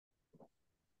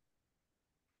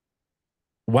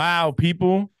Wow,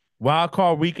 people. Wild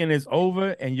card weekend is over,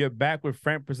 and you're back with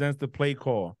Frank Presents the Play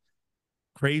Call.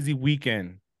 Crazy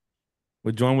weekend.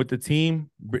 We're joined with the team.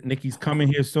 Nikki's coming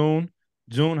here soon.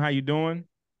 June, how you doing?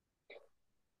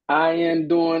 I am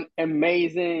doing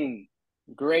amazing,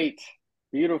 great,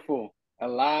 beautiful,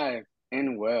 alive,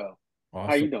 and well. How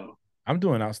Awesome. you doing? I'm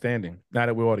doing outstanding now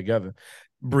that we're all together.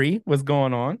 Bree, what's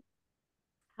going on?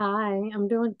 Hi, I'm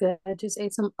doing good. I just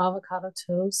ate some avocado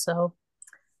toast, so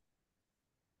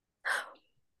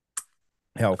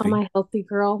I'm Healthy. a healthy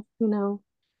girl.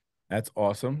 That's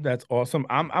awesome. That's awesome.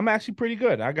 I'm actually pretty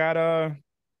good. I got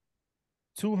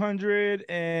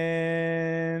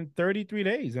 233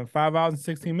 days and 5 hours and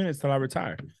 16 minutes till I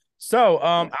retire. So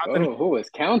I'm gonna Oh, who is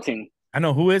counting? I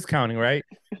know who is counting, right?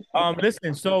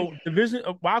 Listen, so division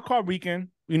wild card weekend,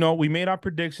 we made our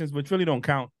predictions, which really don't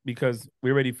count because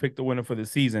we already picked the winner for the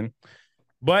season.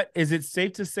 But is it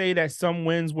safe to say that some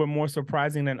wins were more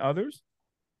surprising than others?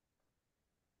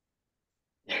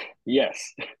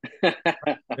 Yes.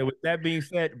 And with that being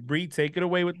said, Bree, take it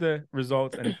away with the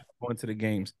results and go into the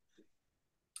games.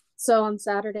 So on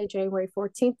Saturday, January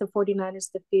 14th, the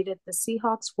 49ers defeated the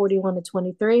Seahawks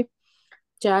 41-23.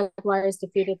 Jaguars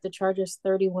defeated the Chargers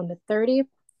 31-30.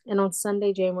 And on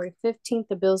Sunday, January 15th,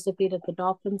 the Bills defeated the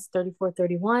Dolphins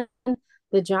 34-31.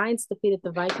 The Giants defeated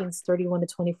the Vikings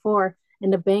 31-24.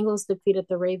 And the Bengals defeated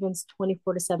the Ravens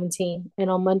 24-17. And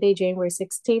on Monday, January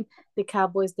 16th, the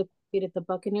Cowboys defeated the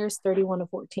Buccaneers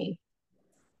 31-14.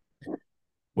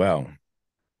 Well,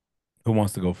 who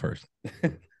wants to go first?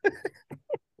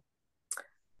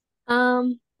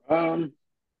 Um, um,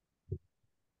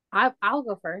 I'll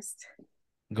go first.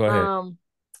 Go ahead. Um,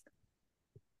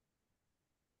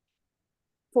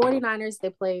 49ers, they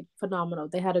played phenomenal.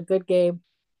 They had a good game.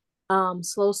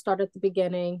 Slow start at the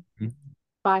beginning.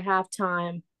 By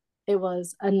halftime, it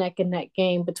was a neck and neck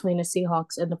game between the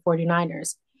Seahawks and the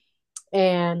 49ers.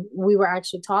 And we were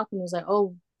actually talking. It was like,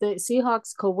 oh, the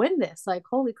Seahawks could win this. Like,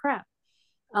 holy crap.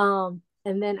 And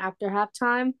then after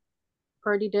halftime,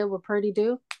 Purdy did what Purdy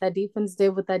do. That defense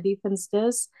did what that defense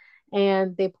does.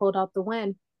 And they pulled out the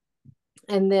win.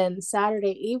 And then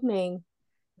Saturday evening,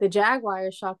 the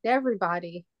Jaguars shocked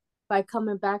everybody by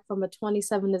coming back from a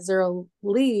 27-0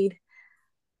 lead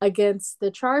against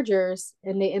the Chargers,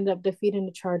 and they ended up defeating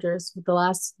the Chargers with the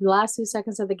last 2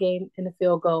 seconds of the game in a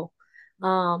field goal.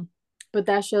 But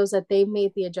that shows that they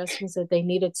made the adjustments that they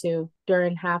needed to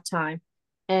during halftime,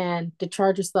 and the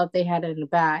Chargers thought they had it in the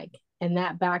bag, and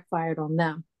that backfired on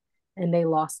them, and they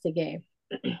lost the game.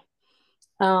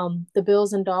 The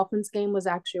Bills and Dolphins game was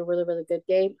actually a really, really good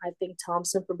game. I think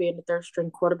Thompson, for being the third string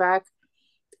quarterback,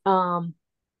 um,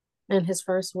 in his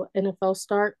first NFL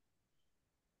start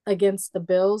against the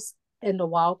Bills in the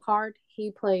wild card, he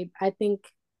played, I think,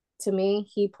 to me,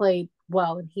 he played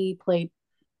well, and he played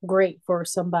great for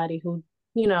somebody who,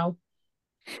 you know,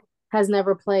 has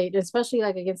never played, especially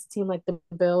like against a team like the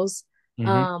Bills. Mm-hmm.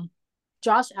 Um,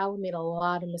 Josh Allen made a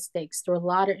lot of mistakes. There were a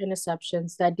lot of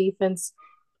interceptions. That defense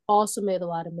also made a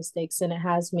lot of mistakes, and it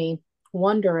has me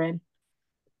wondering,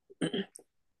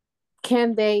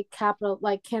 can they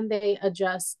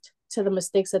adjust to the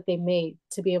mistakes that they made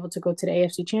to be able to go to the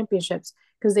AFC championships,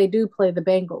 because they do play the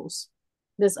Bengals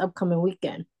this upcoming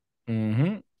weekend.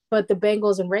 Mm-hmm. But the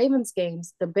Bengals and Ravens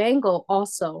games, the Bengal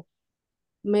also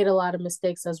made a lot of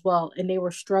mistakes as well, and they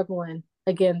were struggling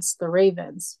against the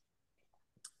Ravens.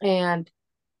 And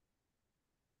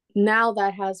now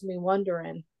that has me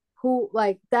wondering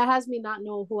that has me not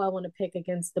knowing who I want to pick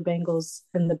against the Bengals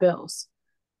and the Bills,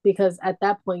 because at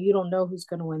that point you don't know who's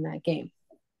going to win that game.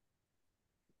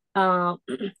 Um,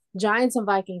 Giants and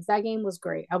Vikings, that game was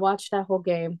great. I watched that whole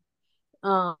game.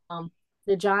 Um,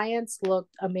 the Giants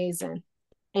looked amazing,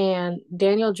 and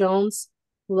Daniel Jones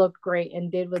looked great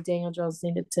and did what Daniel Jones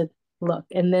needed to look.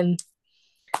 And then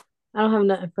I don't have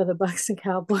nothing for the Bucs and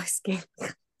Cowboys game.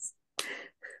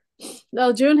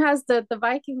 No, June has the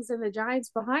Vikings and the Giants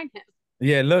behind him.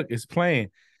 Yeah, look, it's playing.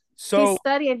 He's So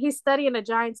studying. He's studying the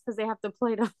Giants because they have to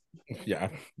play them. yeah,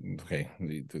 okay.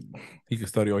 He can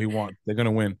study all he wants. They're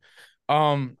gonna win.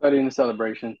 Um, Studying the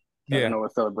celebration. I don't yeah. know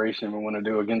what celebration we want to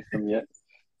do against them yet.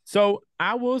 So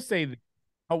I will say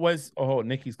that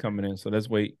Nikki's coming in, so let's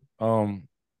wait.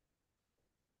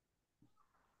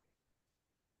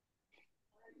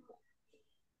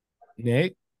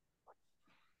 Nick,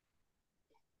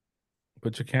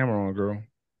 put your camera on, girl.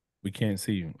 We can't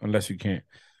see you unless you can't.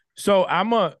 So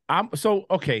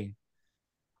okay.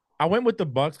 I went with the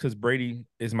Bucs because Brady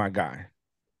is my guy.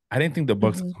 I didn't think the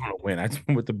Bucs was Mm-hmm. gonna win. I just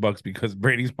went with the Bucs because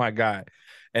Brady's my guy,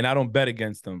 and I don't bet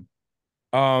against them.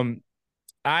 Um,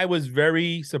 I was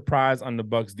very surprised on the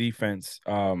Bucs defense.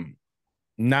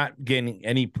 not getting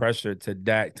any pressure to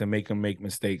Dak to make him make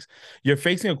mistakes. You're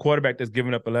facing a quarterback that's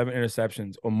given up 11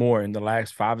 interceptions or more in the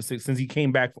last 5 or 6 since he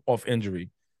came back off injury.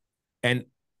 And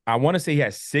I want to say he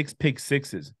has 6 pick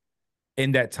sixes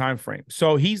in that time frame.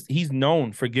 So he's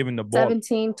known for giving the ball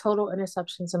 17 total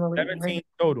interceptions in the league.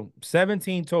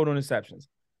 17 total interceptions.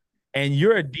 And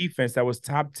you're a defense that was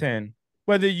top 10,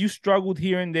 whether you struggled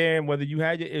here and there and whether you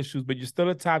had your issues, but you're still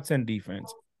a top 10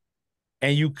 defense.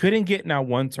 And you couldn't get now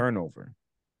one turnover.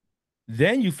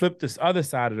 Then you flip this other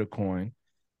side of the coin,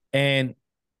 and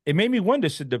it made me wonder,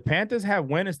 should the Panthers have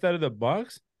win instead of the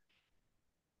Bucs?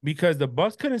 Because the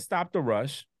Bucs couldn't stop the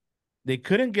rush.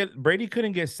 Brady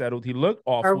couldn't get settled. He looked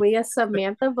awful. Are we a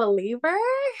Samantha believer?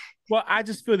 Well, I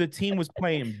just feel the team was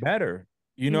playing better,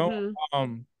 you know?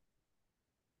 And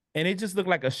it just looked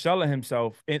like a shell of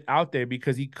himself out there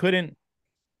because he couldn't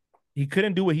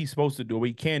do what he's supposed to do, what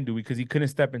he can do, because he couldn't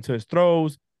step into his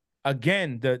throws.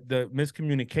 Again, the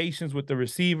miscommunications with the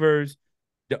receivers,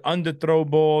 the underthrow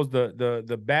balls,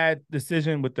 the bad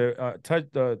decision with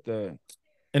the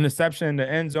interception in the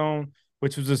end zone,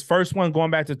 which was his first one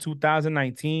going back to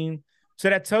 2019. So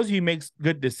that tells you he makes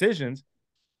good decisions.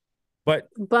 But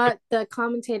the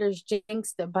commentators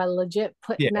jinxed it by legit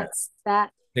putting that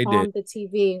stat on the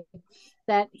TV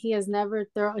that he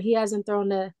hasn't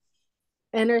thrown an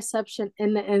interception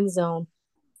in the end zone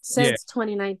since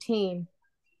 2019.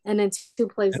 And then 2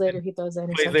 plays later, he throws an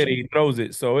interception. Plays later, he throws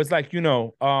it. So it's like, I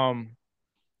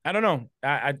don't know.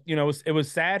 It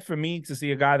was sad for me to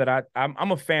see a guy that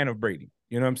I'm a fan of Brady.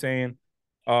 You know what I'm saying?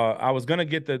 I was gonna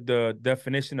get the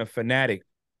definition of fanatic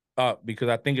up because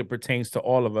I think it pertains to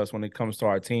all of us when it comes to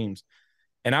our teams.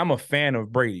 And I'm a fan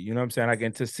of Brady. You know what I'm saying? Like,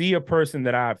 and to see a person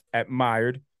that I've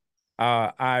admired,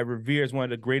 I revere as one of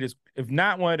the greatest, if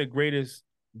not one of the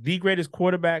greatest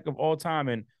quarterback of all time,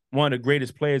 and one of the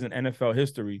greatest players in NFL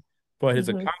history for his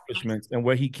accomplishments and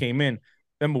where he came in.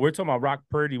 Remember, we're talking about Brock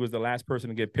Purdy was the last person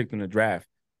to get picked in the draft.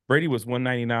 Brady was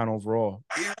 199 overall.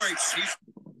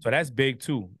 So that's big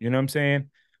too. You know what I'm saying?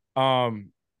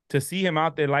 To see him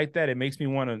out there like that, it makes me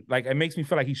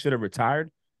feel like he should have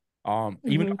retired.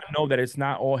 Even though I know that it's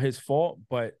not all his fault,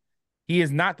 but he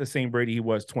is not the same Brady he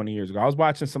was 20 years ago. I was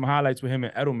watching some highlights with him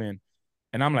and Edelman,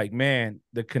 and I'm like, man,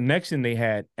 the connection they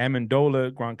had,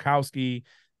 Amendola, Gronkowski,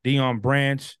 Deion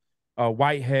Branch,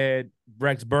 Whitehead,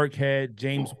 Rex Burkhead,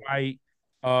 James White,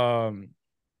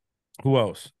 who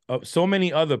else? So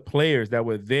many other players that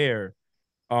were there.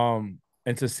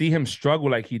 And to see him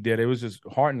struggle like he did, it was just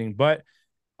heartening. But,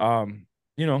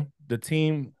 the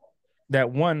team that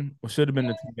won should have been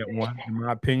the team that won, in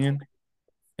my opinion.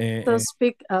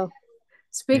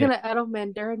 Speaking of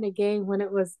Edelman, during the game when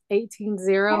it was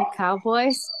 18-0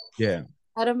 Cowboys,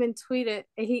 Edelman tweeted,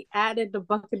 and he added the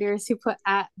Buccaneers. He put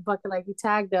at Bucket, like he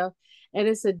tagged them, and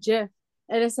it's a GIF,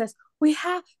 and it says, "We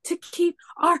have to keep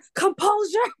our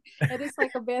composure," and it's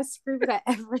like a man screaming at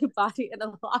everybody in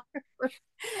the locker room,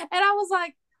 and I was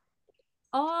like,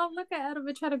 "Oh, look at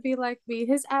Edelman trying to be like me."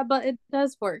 His ad button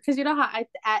does work because you know how I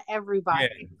at everybody.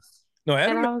 Yeah. No,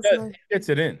 Edelman does. Like, he gets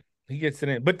it in. He gets it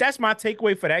in. But that's my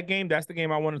takeaway for that game. That's the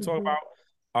game I want to talk about.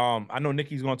 I know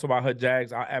Nikki's going to talk about her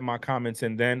Jags. I'll add my comments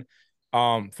in then.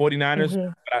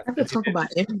 49ers. I could talk about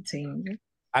every team.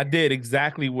 They did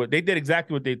exactly what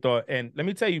they thought. And let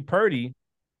me tell you, Purdy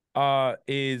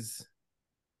is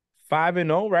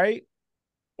 5-0, right?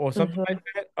 Or something like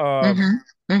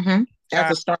that.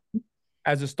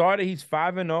 As a starter, he's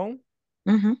 5-0.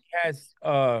 He has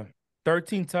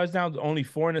 13 touchdowns, only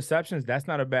 4 interceptions. That's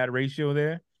not a bad ratio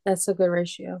there. That's a good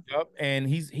ratio. Yep. And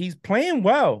he's playing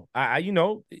well.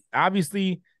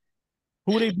 Obviously,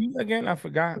 who they beat again? I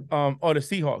forgot. The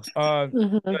Seahawks.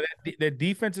 Their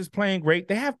defense is playing great.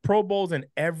 They have Pro Bowls in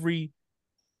every,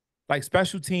 like,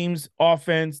 special teams,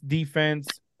 offense, defense,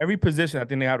 every position. I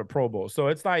think they have a Pro Bowl. So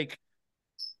it's like,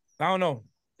 I don't know.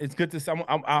 It's good to see.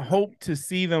 I hope to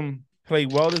see them play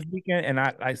well this weekend. And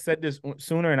I said this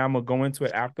sooner, and I'm gonna go into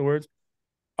it afterwards.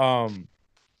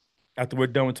 After we're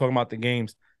done with talking about the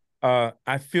games,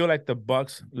 I feel like the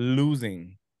Bucs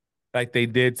losing, like they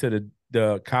did to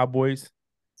the Cowboys,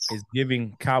 is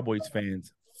giving Cowboys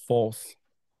fans false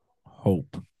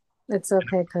hope. It's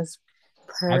okay because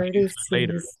Purdy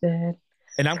season.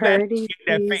 And I'm glad you get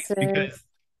that face because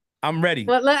I'm ready.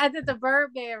 Well, look, I did the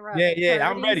Birdman run. Yeah,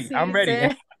 I'm ready. I'm ready.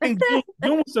 And I think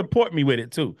June will support me with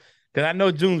it too, because I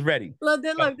know June's ready. Look,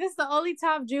 this is the only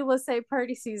time June will say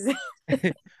Purdy season.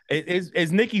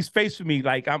 It's Nikki's face for me.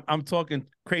 Like I'm talking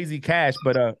crazy cash,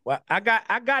 but I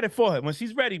got it for her when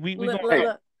she's ready. We look.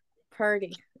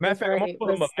 Purdy. Matter of fact, I'm gonna pull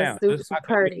him up now.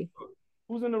 Purdy.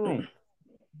 Who's in the room?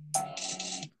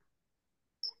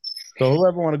 So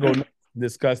whoever want to go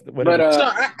discuss whatever. So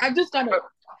I just got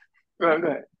Go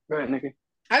ahead, Nikki.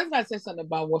 I just gotta say something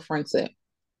about what Frank said.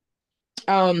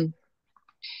 Um,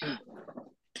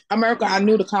 America, I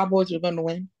knew the Cowboys were gonna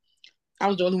win. I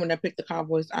was the only one that picked the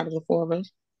Cowboys out of the four of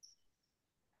us.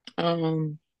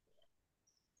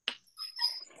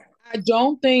 I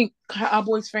don't think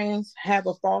Cowboys fans have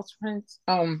a false sense.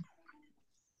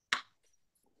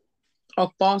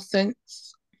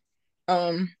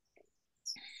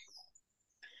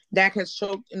 Dak has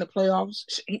choked in the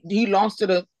playoffs. He lost to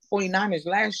the 49ers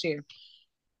last year.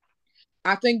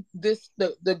 I think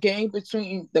the game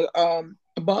between the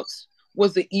Bucs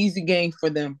was the easy game for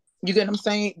them. You get what I'm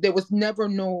saying? There was never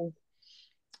no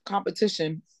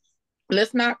competition.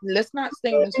 Let's not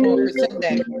stay on this floor and pretend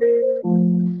that.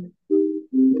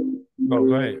 Oh,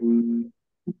 go ahead.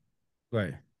 Go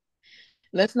ahead.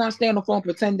 Let's not stay on the floor and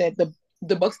pretend that the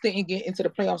Bucs didn't get into the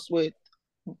playoffs with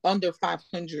under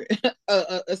 500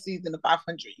 a season of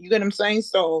 500. You get what I'm saying?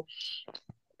 So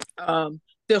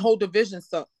the whole division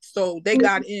sucked. So they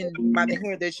got in by the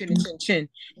hair of their chin and chin chin.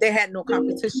 They had no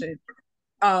competition.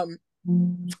 I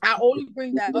only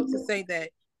bring that up to say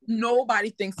that nobody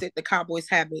thinks that the Cowboys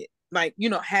have it, like,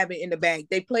 have it in the bag.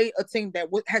 They play a team that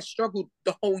has struggled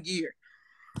the whole year.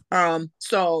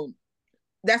 So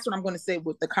that's what I'm going to say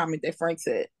with the comment that Frank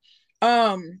said.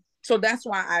 So that's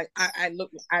why I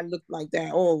look like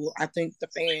that. Oh, I think the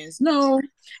fans know.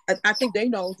 I think they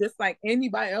know, just like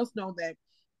anybody else know that.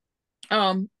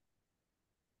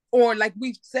 Or like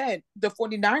we've said, the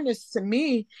 49ers to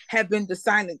me have been the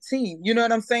silent team. You know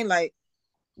what I'm saying? Like,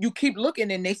 you keep looking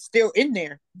and they still in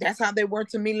there. That's how they were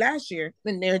to me last year,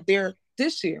 and they're there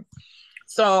this year.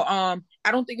 So I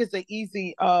don't think it's an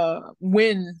easy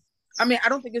win. I mean, I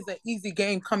don't think it's an easy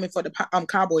game coming for the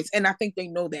Cowboys, and I think they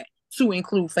know that, to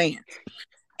include fans.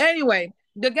 Anyway,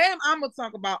 the game I'm gonna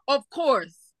talk about, of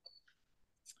course,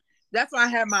 that's why I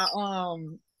had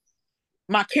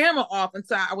my camera off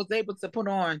until I was able to put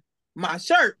on my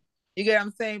shirt. You get what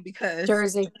I'm saying? Because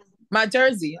my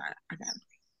jersey, I got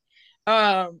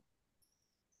it.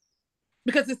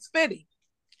 Because it's fitting.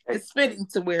 It's fitting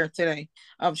to wear today.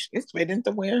 It's fitting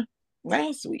to wear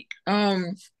last week.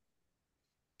 America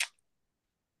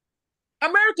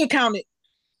counted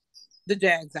the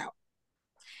Jags out,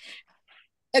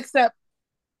 except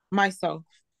myself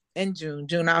and June.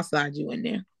 June, I'll slide you in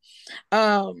there.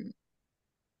 I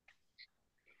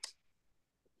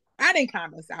didn't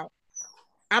count us out.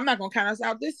 I'm not gonna count us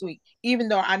out this week, even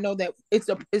though I know that it's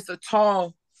a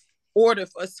tall order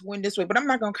for us to win this week. But I'm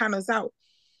not gonna count us out.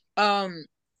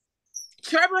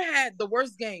 Trevor had the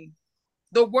worst game,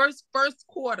 the worst first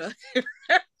quarter,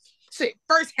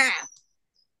 first half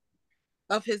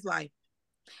of his life.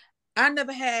 I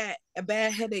never had a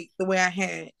bad headache the way I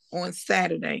had on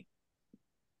Saturday.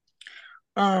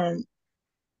 But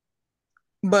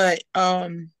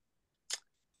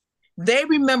they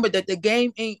remember that the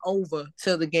game ain't over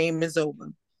till the game is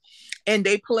over. And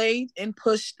they played and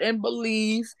pushed and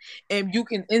believed, and you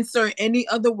can insert any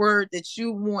other word that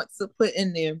you want to put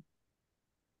in there.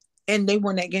 And they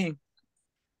won that game.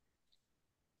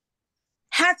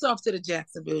 Hats off to the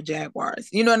Jacksonville Jaguars.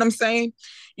 You know what I'm saying?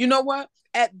 You know what?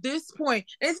 At this point,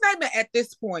 it's not even at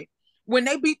this point. When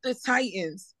they beat the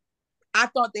Titans, I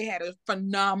thought they had a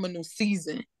phenomenal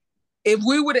season. If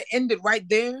we would have ended right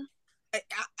there,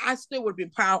 I still would have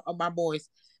been proud of my boys.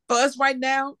 For us right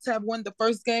now to have won the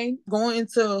first game, going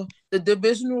into the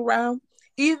divisional round,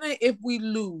 even if we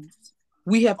lose,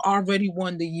 we have already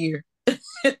won the year.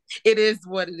 It is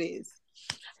what it is.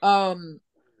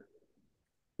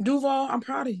 Duval, I'm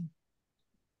proud of you.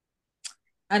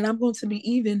 And I'm going to be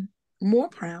even more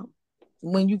proud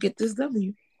when you get this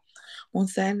W on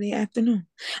Saturday afternoon.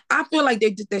 I feel like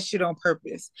they did that shit on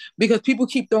purpose because people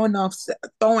keep throwing out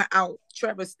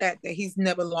Trevor's stat that he's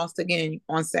never lost again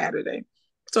on Saturday.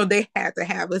 So they had to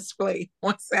have us play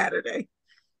on Saturday.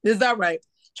 Is that right?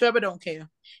 Trevor don't care.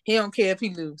 He don't care if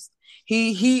he loses.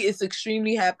 He is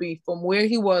extremely happy from where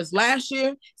he was last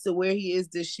year to where he is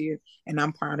this year. And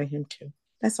I'm proud of him too.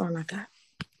 That's all I got.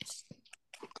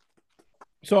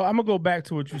 So I'm gonna go back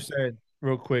to what you said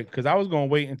real quick because I was gonna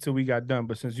wait until we got done,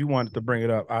 but since you wanted to bring it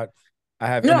up, I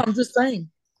have. No, I'm just saying.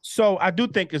 So I do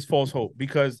think it's false hope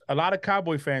because a lot of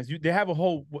Cowboy fans, they have a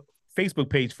whole Facebook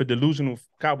page for delusional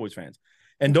Cowboys fans,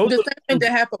 and those the same thing they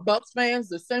have for Bucs fans,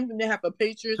 the same thing they have for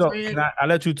Patriots fans. Can I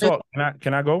let you talk?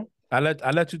 Can I go? I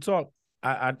let you talk.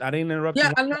 I didn't interrupt you.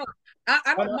 Yeah, I know.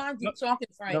 I don't mind you talking,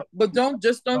 Frank, but don't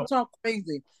talk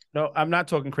crazy. No, I'm not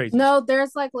talking crazy. No,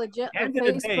 there's like legit a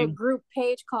Facebook group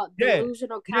page called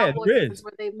Delusional Cowboy Fans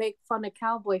where they make fun of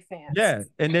Cowboy fans. Yeah,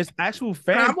 and there's actual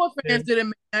fans. Cowboy fans didn't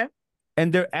make that.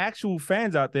 And there are actual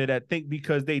fans out there that think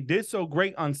because they did so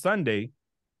great on Sunday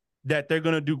that they're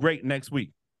going to do great next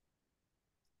week.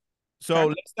 So Okay.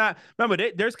 let's not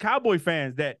remember there's Cowboy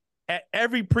fans that at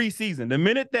every preseason, the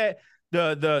minute that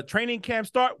the training camp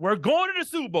start, we're going to the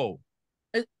Super Bowl.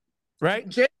 Right?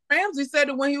 Jay Ramsey said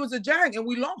it when he was a Jag and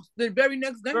we lost the very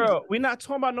next game. Girl, we're not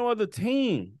talking about no other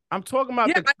team. I'm talking about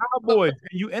Yeah, the Cowboys.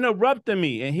 And you interrupted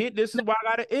me. And here, this is why I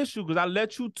got an issue, because I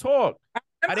let you talk.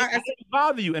 I didn't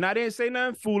bother you. And I didn't say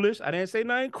nothing foolish. I didn't say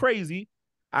nothing crazy.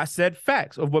 I said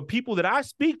facts of what people that I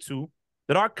speak to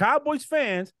that are Cowboys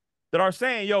fans that are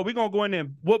saying, yo, we're going to go in there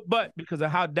and whoop butt because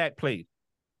of how Dak played.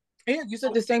 Yeah, you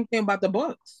said the same thing about the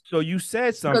Bucs. So you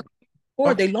said something.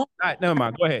 Or they lost. All right, never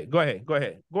mind. Go ahead. Go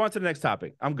on to the next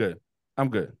topic. I'm good.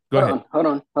 Go ahead.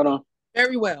 Hold on.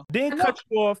 Very well. Didn't cut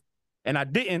you off, and I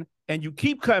didn't, and you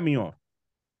keep cutting me off.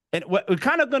 And we're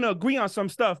kind of going to agree on some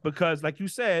stuff because, like you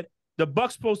said, the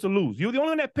Bucs supposed to lose. You're the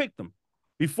only one that picked them.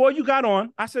 Before you got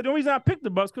on, I said the only reason I picked the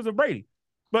Bucs because of Brady.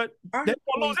 But they're going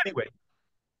to lose anyway.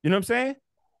 You know what I'm saying?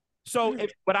 So,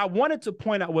 but I wanted to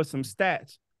point out was some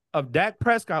stats of Dak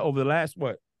Prescott over the last,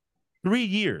 3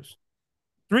 years.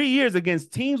 3 years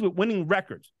against teams with winning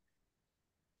records,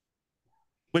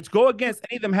 which go against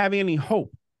any of them having any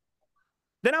hope.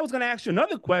 Then I was going to ask you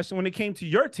another question when it came to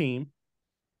your team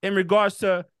in regards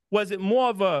to, was it more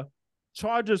of a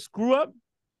Chargers screw up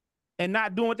and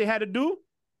not doing what they had to do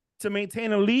to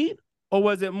maintain a lead? Or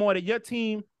was it more that your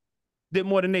team did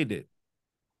more than they did?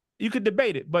 You could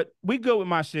debate it, but we go with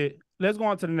my shit. Let's go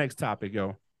on to the next topic,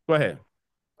 yo. Go ahead.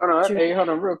 Hold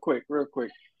on, real quick.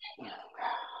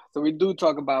 So we do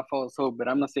talk about false hope, but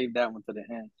I'm gonna save that one to the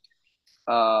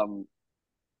end.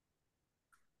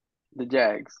 The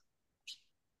Jags.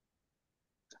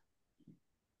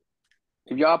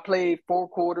 If y'all played 4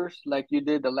 quarters like you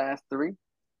did the last 3,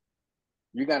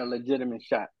 you got a legitimate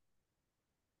shot.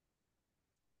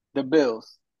 The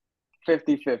Bills,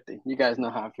 50-50. You guys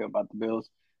know how I feel about the Bills.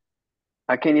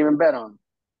 I can't even bet on them.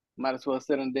 Might as well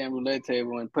sit on the damn roulette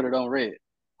table and put it on red.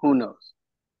 Who knows?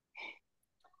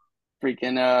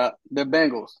 Freaking the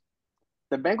Bengals.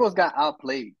 The Bengals got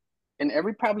outplayed in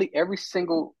probably every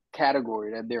single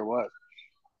category that there was.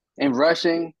 In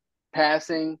rushing,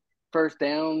 passing, first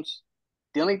downs.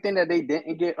 The only thing that they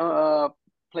didn't get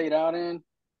played out in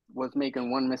was making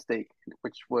one mistake,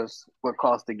 which was what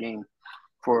cost the game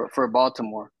for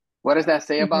Baltimore. What does that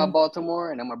say about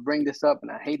Baltimore? And I'm going to bring this up,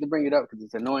 and I hate to bring it up because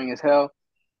it's annoying as hell.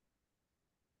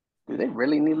 Do they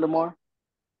really need Lamar?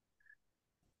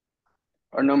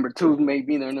 Or number 2 may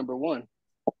be their number 1.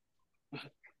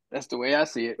 That's the way I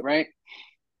see it, right?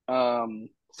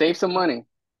 Save some money.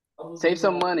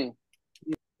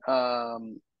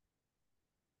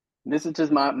 This is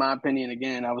just my opinion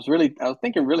again. I was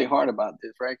thinking really hard about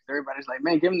this, right? Because everybody's like,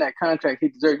 man, give him that contract he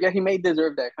deserved. Yeah, he may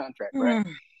deserve that contract, right?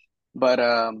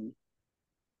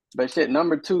 But shit,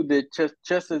 number 2 did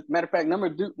just as matter of fact, number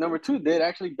two did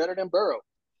actually better than Burrow.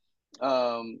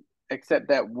 Except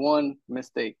that one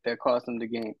mistake that cost him the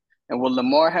game. And will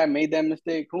Lamar have made that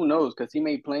mistake? Who knows? Because he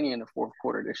made plenty in the 4th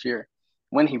quarter this year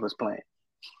when he was playing,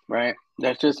 right?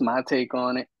 That's just my take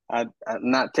on it. I'm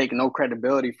not taking no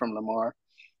credibility from Lamar.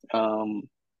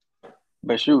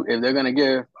 But shoot, if they're gonna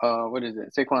give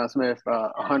Saquon Smith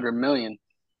 $100 million,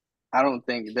 I don't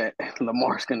think that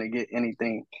Lamar's gonna get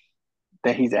anything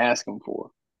that he's asking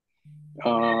for.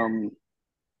 And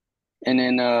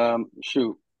then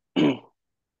shoot.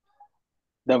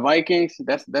 The Vikings,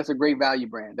 that's a great value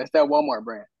brand. That's that Walmart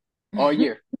brand. All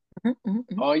year.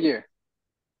 All year.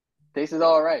 Taste is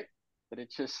all right, but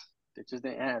it just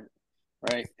didn't have it.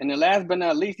 Right. And then last but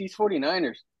not least, these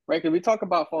 49ers, right? Because we talk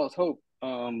about false hope.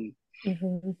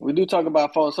 We do talk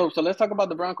about false hope. So let's talk about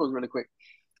the Broncos really quick.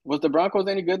 Was the Broncos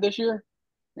any good this year,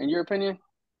 in your opinion?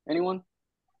 Anyone?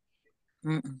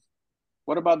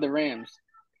 What about the Rams?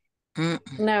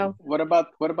 No. What about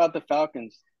the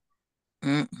Falcons?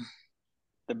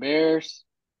 The Bears?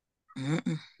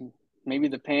 Maybe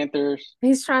the Panthers?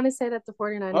 He's trying to say that the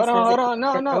 49ers. Hold on.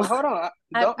 No, hold on.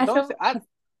 Don't say,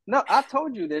 I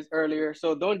told you this earlier,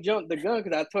 so don't jump the gun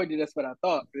because I told you that's what I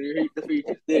thought. That's what you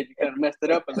just did. You kind of messed it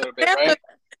up a little bit, right?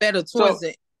 Better towards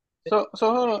it. So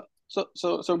hold on.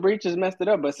 So Breach has messed it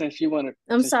up, but since she wanted,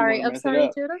 I'm sorry, dude. I'm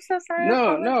so sorry.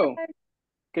 No.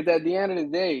 Because at the end of the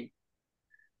day,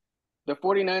 the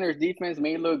 49ers defense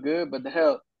may look good, but the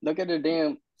hell, look at their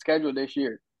damn schedule this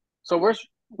year. So where's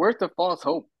the false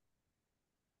hope?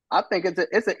 I think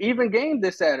it's an even game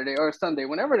this Saturday or Sunday,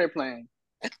 whenever they're playing.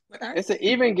 It's an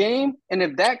even game, and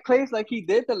if Dak plays like he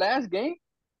did the last game,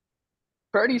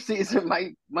 Purdy's season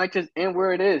might just end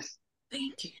where it is.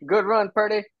 Thank you. Good run,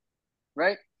 Purdy.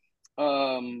 Right?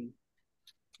 But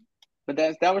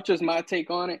that was just my take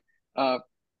on it.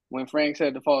 when Frank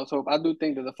said the false hope, I do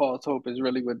think that the false hope is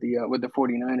really with the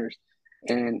 49ers.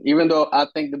 And even though I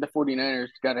think that the 49ers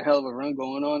got a hell of a run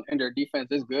going on and their defense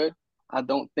is good, I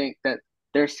don't think that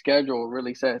their schedule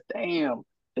really says, damn,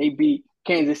 they beat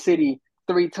Kansas City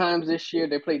 3 times this year.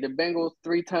 They played the Bengals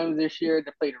 3 times this year.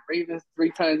 They played the Ravens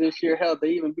 3 times this year. Hell, they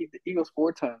even beat the Eagles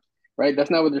 4 times, right?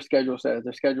 That's not what their schedule says.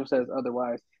 Their schedule says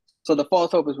otherwise. So the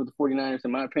false hope is with the 49ers,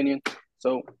 in my opinion.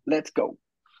 So let's go.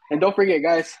 And don't forget,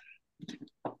 guys.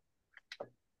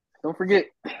 Don't forget,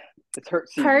 it's hurt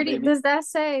season, Purdy, baby. does that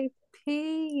say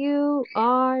PURDY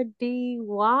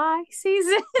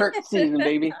season? Hurt season,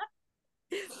 baby.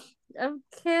 I'm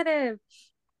kidding.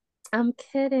 I'm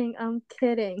kidding. I'm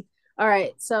kidding. All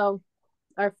right. So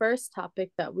our first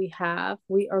topic that we are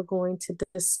going to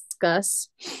discuss.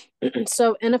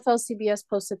 So NFL CBS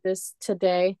posted this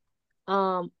today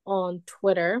on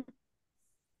Twitter.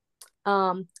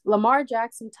 Lamar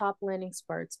Jackson top landing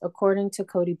spurts, according to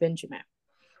Cody Benjamin.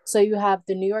 So you have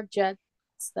the New York Jets,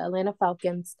 the Atlanta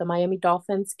Falcons, the Miami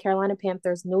Dolphins, Carolina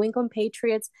Panthers, New England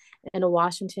Patriots, and the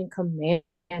Washington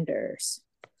Commanders.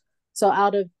 So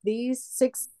out of these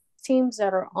 6 teams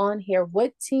that are on here,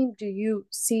 what team do you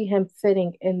see him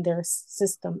fitting in their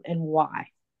system and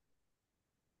why?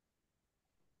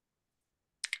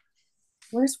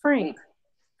 Where's Frank?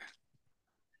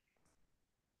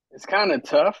 It's kind of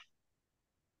tough.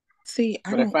 See,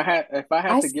 if I had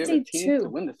to give a team to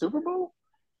win the Super Bowl,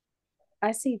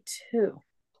 I see 2.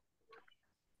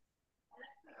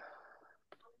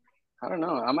 I don't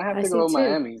know. I might have to go with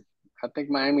Miami. I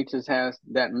think Miami just has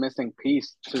that missing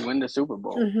piece to win the Super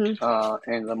Bowl,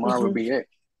 and Lamar would be it.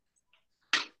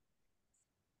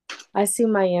 I see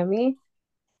Miami.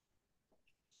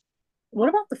 What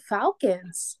about the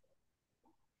Falcons?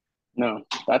 No,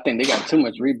 I think they got too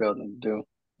much rebuilding to do.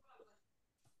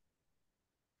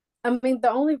 I mean, the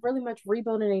only really much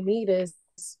rebuilding they need is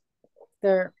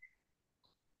their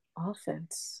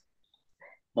offense.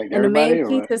 Like and the main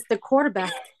piece what? is the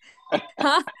quarterback.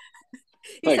 Huh?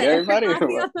 Like everybody or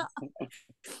what?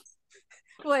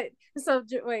 Wait.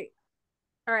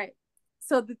 All right.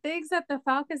 So the things that the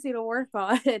Falcons need to work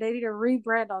on, they need to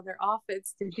rebrand on their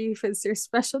offense, their defense, their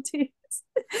special teams.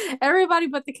 Everybody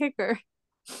but the kicker.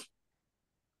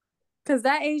 Because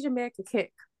that Asian man can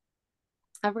kick.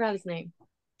 I forgot his name.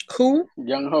 Who?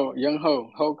 Young Ho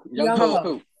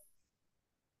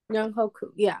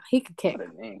Koo. Yeah, he could kick.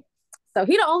 What a name. So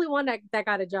he the only one that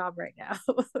got a job right now.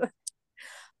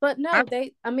 But no,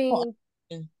 they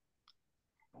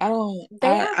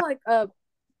have like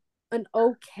an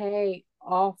okay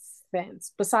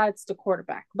offense besides the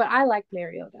quarterback. But I like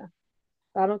Mariota.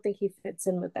 I don't think he fits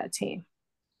in with that team.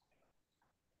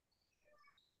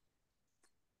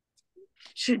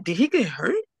 Did he get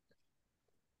hurt?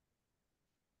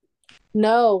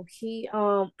 No, he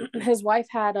his wife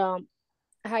his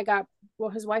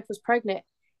wife was pregnant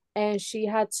and she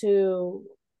had to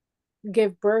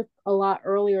give birth a lot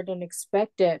earlier than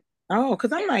expected. Oh,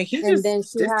 because I'm like, he just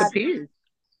disappeared.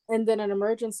 And then an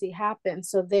emergency happened.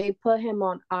 So they put him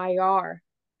on IR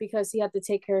because he had to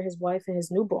take care of his wife and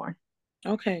his newborn.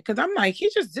 Okay, because I'm like, he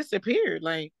just disappeared.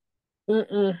 Like,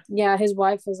 yeah, his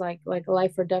wife was like a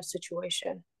life or death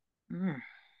situation.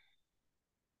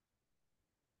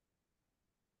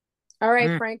 All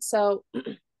right, Frank. So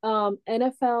NFL on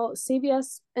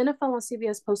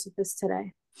CBS posted this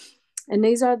today. And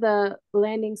these are the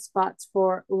landing spots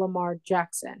for Lamar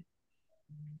Jackson.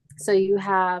 So you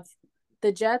have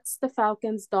the Jets, the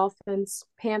Falcons, Dolphins,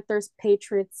 Panthers,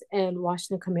 Patriots, and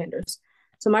Washington Commanders.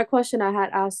 So my question I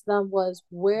had asked them was,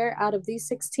 where out of these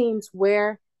 6 teams,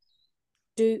 where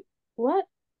did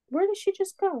she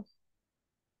just go?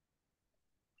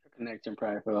 Her connection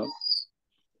probably fell.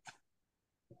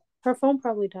 Her phone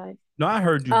probably died. No, I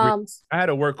heard you. I had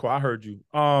a work call. I heard you.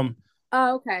 Oh,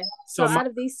 okay. So out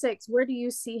of these 6, where do you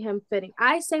see him fitting?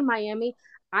 I say Miami.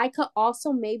 I could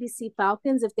also maybe see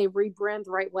Falcons if they rebrand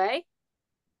the right way.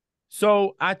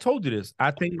 So I told you this.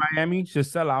 I think Miami should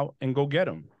sell out and go get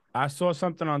him. I saw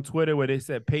something on Twitter where they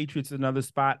said Patriots another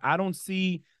spot. I don't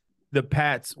see the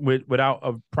Pats without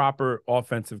a proper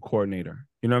offensive coordinator.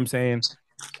 You know what I'm saying?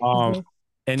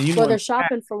 And they're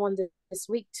shopping for one this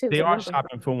week too. They are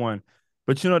shopping for one.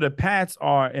 But the Pats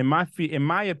are, in my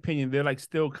opinion, they're like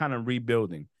still kind of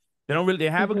rebuilding. They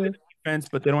have a good defense,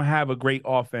 but they don't have a great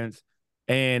offense.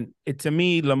 And to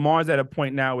me, Lamar's at a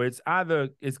point now where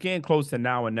it's getting close to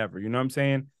now or never. You know what I'm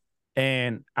saying?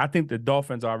 And I think the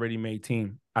Dolphins are already made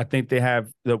team. I think they have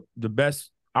the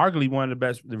best, arguably one of the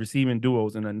best receiving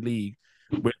duos in the league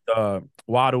with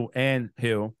Waddle and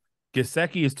Hill.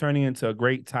 Gesicki is turning into a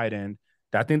great tight end.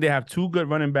 I think they have 2 good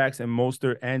running backs in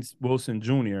Mostert and Wilson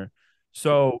Jr.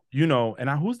 So, you know, and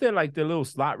who's their like their little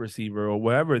slot receiver or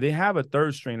whatever? They have a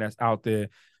third string that's out there.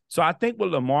 So I think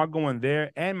with Lamar going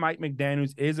there and Mike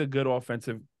McDaniels is a good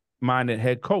offensive minded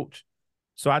head coach.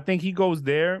 So I think he goes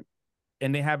there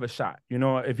and they have a shot. You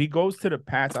know, if he goes to the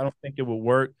Pats, I don't think it will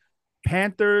work.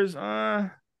 Panthers,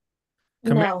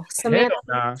 No,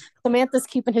 Samantha's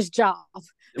keeping his job.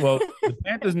 Well, the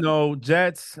Panthers know.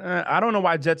 Jets, I don't know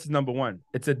why Jets is number one.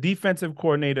 It's a defensive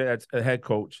coordinator that's a head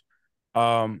coach.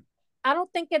 I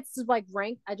don't think it's like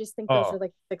ranked. I just think those are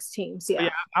like 6 teams. Yeah.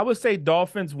 I would say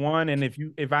Dolphins one, and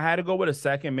if I had to go with a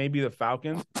second, maybe the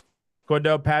Falcons.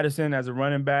 Cordell Patterson as a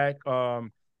running back.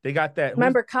 They got that.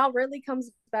 Remember, Kyle Ridley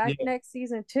comes back next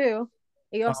season too.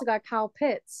 You also got Kyle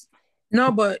Pitts. No,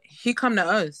 but he come to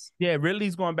us. Yeah,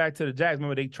 Ridley's going back to the Jags.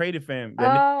 Remember, they traded for him.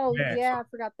 Oh, yeah, I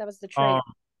forgot that was the trade.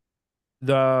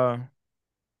 But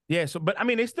I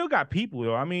mean, they still got people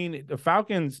though. I mean, the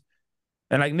Falcons,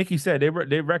 and like Nikki said,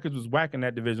 their records was whack in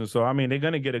that division. So I mean, they're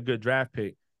gonna get a good draft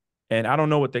pick. And I don't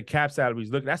know what the cap salaries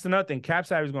look. That's another thing. Cap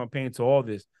salary is gonna pay into all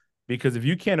this because if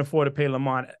you can't afford to pay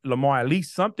Lamar at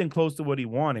least something close to what he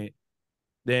wanted,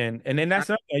 then that's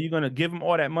something you're gonna give him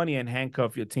all that money and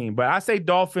handcuff your team. But I say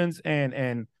Dolphins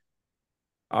and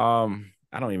I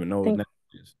don't even know what next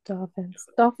is.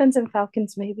 Dolphins and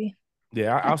Falcons maybe.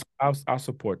 Yeah, I'll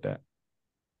support that.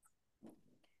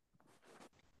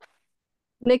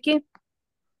 Nikki?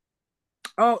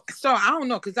 Oh, so I don't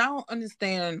know because I don't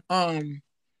understand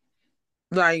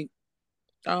like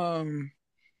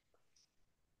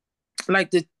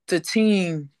the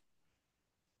team,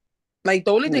 like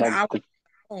the only thing I would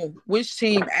know which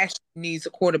team actually needs a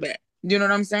quarterback. You know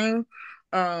what I'm saying?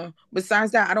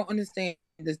 Besides that, I don't understand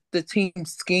the team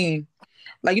scheme.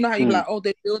 Like, you know how you be like, oh,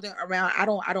 they're building around. I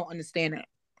don't understand that.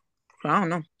 So I don't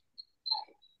know.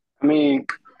 I mean,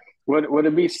 would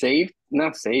it be safe?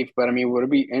 Not safe, but I mean, would it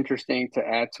be interesting to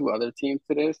add 2 other teams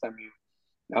to this?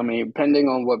 I mean, depending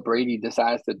on what Brady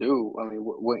decides to do, I mean,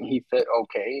 wouldn't he fit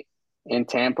okay in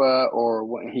Tampa or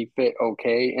wouldn't he fit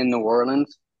okay in New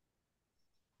Orleans?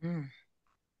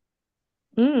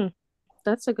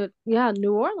 That's a good,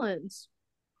 New Orleans.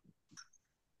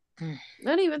 I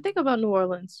didn't even think about New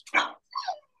Orleans.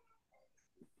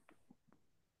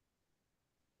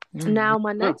 Now,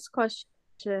 my next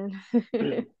question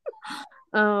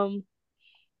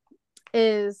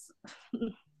is,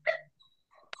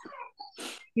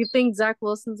 you think Zach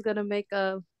Wilson's gonna make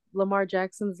Lamar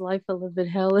Jackson's life a living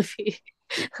hell if he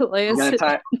lands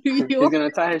he's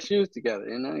gonna tie his shoes together,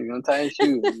 you know? He's gonna tie his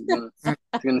shoes. He's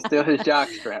gonna steal his jock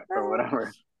strap or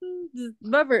whatever.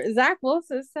 Remember, Zach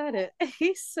Wilson said it.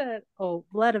 He said, "Oh,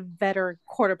 let a veteran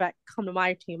quarterback come to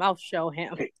my team. I'll show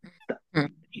him."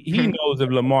 He knows if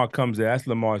Lamar comes there, that's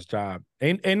Lamar's job.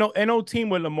 Ain't no team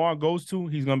where Lamar goes to,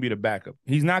 he's gonna be the backup.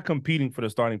 He's not competing for the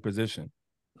starting position.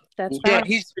 That's right.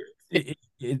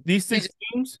 These 6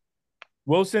 teams,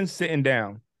 Wilson's sitting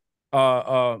down.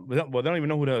 Well, they don't even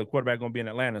know who the quarterback gonna be in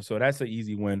Atlanta, so that's an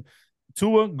easy win.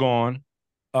 Tua gone.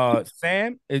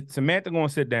 Samantha gonna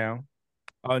sit down.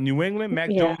 New England, Mac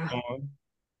Jones gone.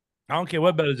 I don't care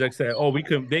what Belichick said. Oh,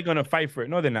 they're gonna fight for it.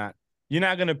 No, they're not. You're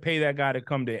not gonna pay that guy to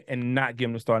come there and not give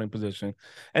him the starting position.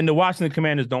 And the Washington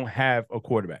Commanders don't have a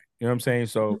quarterback. You know what I'm saying?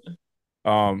 So,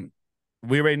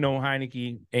 we already know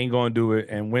Heineke ain't gonna do it,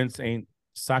 and Wentz ain't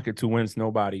socket to Wentz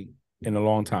nobody in a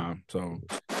long time. So.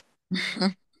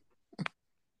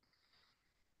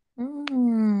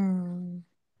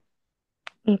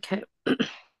 Okay.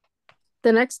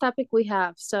 The next topic we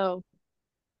have, so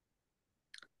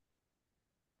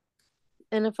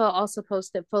NFL also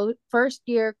posted first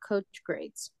year coach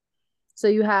grades. So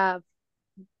you have,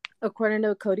 according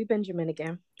to Cody Benjamin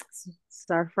again, it's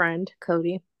our friend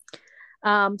Cody.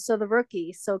 So the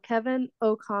rookies, so Kevin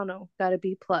O'Connell got a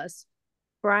B+,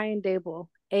 Brian Dable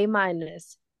A-,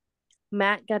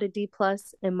 Matt got a D+,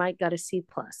 and Mike got a C+.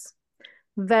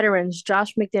 Veterans,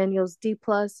 Josh McDaniels D+,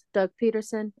 Doug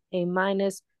Peterson A-,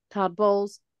 Todd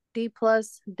Bowles D+,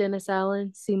 Dennis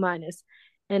Allen C-.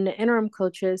 And the interim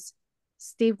coaches,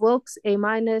 Steve Wilkes A-,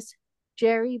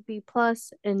 Jerry B+,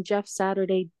 and Jeff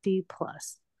Saturday D+.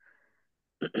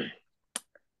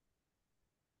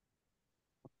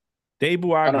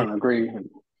 Dable, I don't agree.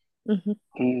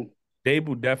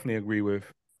 Dable definitely agree with.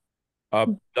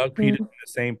 Doug Peterson, the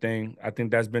same thing. I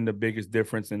think that's been the biggest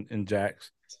difference in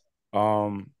Jacks.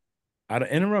 Out of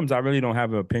interims, I really don't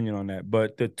have an opinion on that.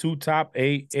 But the 2 top,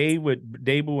 A with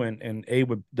Dable and A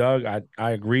with Doug,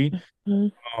 I agree.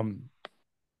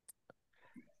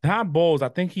 Todd Bowles, I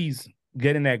think he's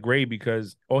getting that grade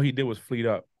because all he did was fleet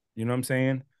up. You know what I'm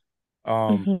saying?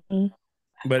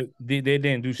 But they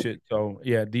didn't do shit. So,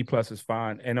 yeah, D+ is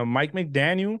fine. And Mike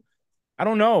McDaniel, I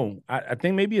don't know. I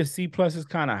think maybe a C plus is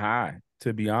kind of high,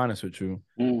 to be honest with you.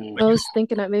 I was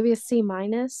thinking that maybe a C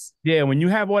minus. Yeah, when you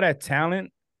have all that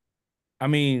talent, I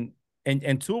mean,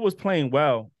 and Tua was playing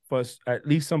well for at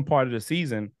least some part of the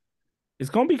season. It's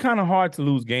gonna be kind of hard to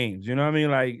lose games. You know what I mean?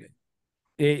 Like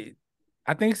it.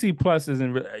 I think C plus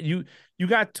isn't you. You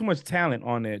got too much talent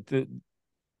on there. The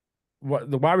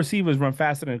wide receivers run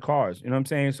faster than cars. You know what I'm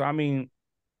saying? So I mean,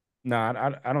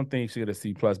 nah, I don't think you should get a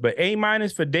C plus. But A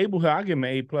minus for Dable Hill, I'll give him an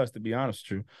A plus to be honest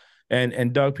with you.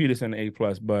 And Doug Peterson an A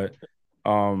plus. But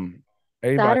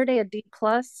everybody Saturday a D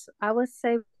plus. I would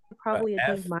say probably a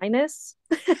D F. minus.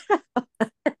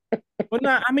 But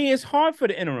nah, I mean it's hard for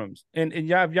the interims. And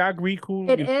y'all agree, cool.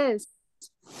 It is.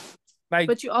 Like,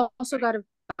 but you also got to.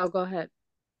 Oh, go ahead.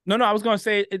 No, I was gonna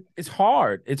say it's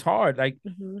hard. It's hard. Like,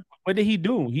 what did he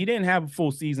do? He didn't have a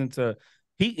full season to.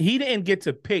 He didn't get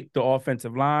to pick the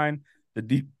offensive line,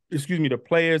 the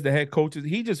players, the head coaches.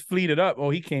 He just fleeted up. Oh,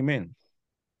 he came in.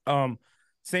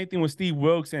 Same thing with Steve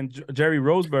Wilkes and Jerry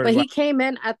Roseberg. But he came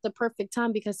in at the perfect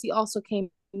time because he also came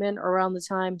in around the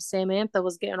time Samantha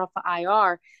was getting off of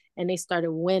IR and they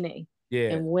started winning. Yeah,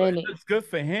 and winning. It's good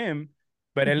for him.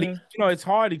 But at least, it's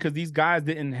hard because these guys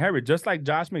didn't inherit. Just like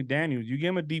Josh McDaniels, you give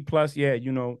him a D plus, yeah,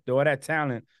 all that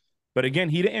talent. But again,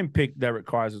 he didn't pick Derek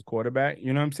Carr as his quarterback.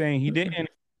 You know what I'm saying? He didn't.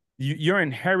 You're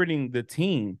inheriting the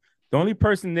team. The only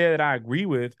person there that I agree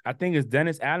with, I think, is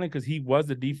Dennis Allen because he was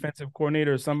the defensive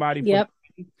coordinator or somebody. Yep.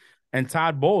 And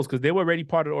Todd Bowles because they were already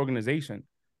part of the organization.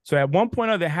 So at one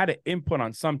point or they had an input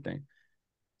on something.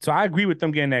 So I agree with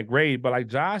them getting that grade. But like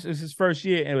Josh, is his first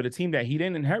year and with a team that he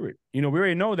didn't inherit. We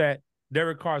already know that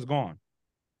Derek Carr's gone.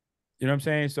 You know what I'm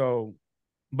saying? So,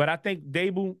 but I think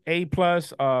Dable A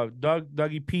plus,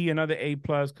 Dougie P another A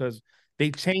plus because they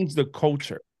changed the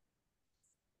culture.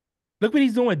 Look what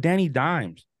he's doing with Danny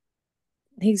Dimes.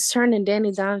 He's turning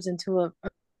Danny Dimes into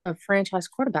a franchise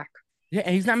quarterback. Yeah,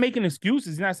 and he's not making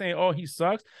excuses. He's not saying, "Oh, he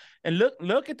sucks." And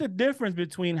look at the difference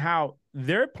between how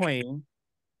they're playing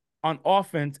on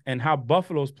offense and how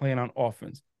Buffalo's playing on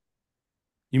offense.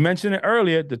 You mentioned it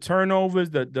earlier, the turnovers,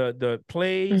 the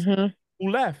plays. Who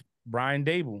left? Brian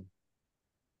Dable.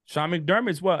 Sean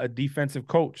McDermott's a defensive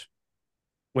coach.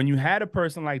 When you had a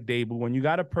person like Dable, when you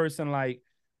got a person like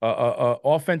a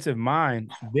offensive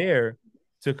mind there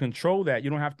to control that, you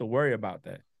don't have to worry about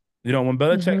that. When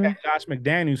Belichick had Josh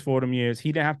McDaniels for them years,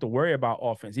 he didn't have to worry about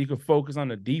offense. He could focus on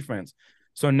the defense.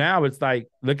 So now it's like,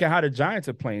 look at how the Giants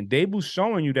are playing. Dable's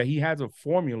showing you that he has a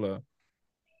formula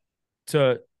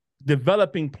to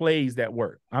developing plays that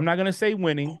work. I'm not going to say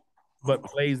winning, but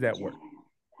plays that work.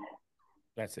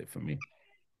 That's it for me.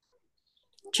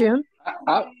 Jim?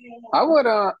 I would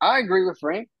I agree with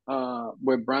Frank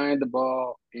with Brian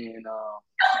DeBall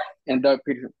and Doug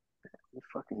Peterson.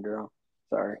 Fucking girl.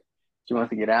 Sorry. She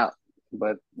wants to get out,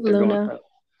 but Luna.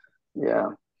 Yeah.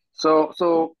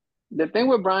 So the thing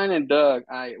with Brian and Doug,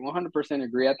 I 100%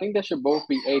 agree. I think they should both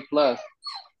be A plus.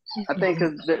 I think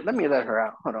because let me let her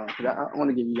out. Hold on, because I want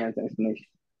to give you guys an explanation.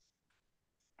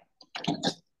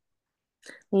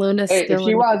 Luna's still if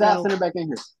she was out, send her back in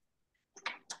here.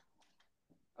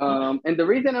 And the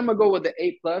reason I'm gonna go with the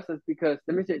A plus is because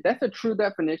let me say that's a true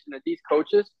definition of these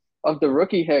coaches, of the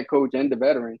rookie head coach and the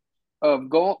veteran, of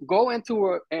go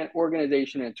into an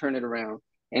organization and turn it around.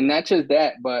 And not just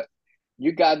that, but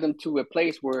you got them to a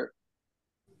place where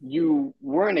you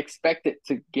weren't expected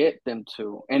to get them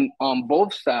to, and on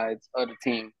both sides of the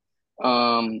team.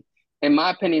 In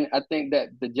my opinion, I think that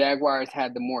the Jaguars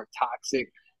had the more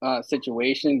toxic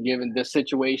situation, given the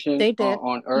situation they did.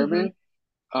 On Urban.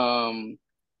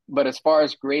 But as far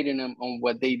as grading them on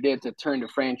what they did to turn the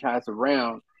franchise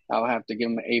around, I'll have to give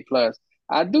them an A plus.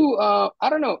 I do. I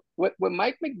don't know. With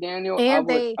Mike McDaniel,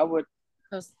 and I would.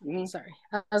 Sorry,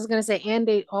 I was gonna say, and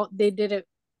they did it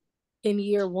in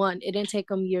year one. It didn't take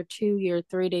them year 2, year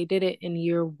 3. They did it in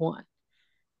year 1.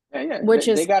 Yeah. Which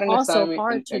they got an also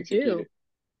hard to do.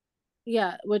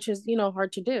 Yeah, which is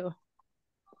hard to do.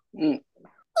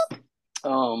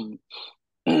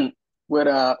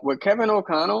 With Kevin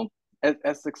O'Connell,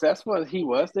 as successful as he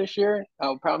was this year,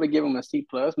 I'll probably give him a C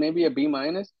plus, maybe a B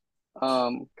minus.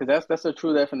 Because that's a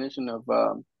true definition of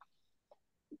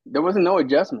there wasn't no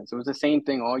adjustments. It was the same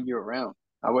thing all year round.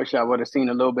 I wish I would have seen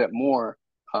a little bit more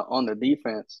on the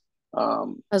defense. I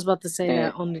was about to say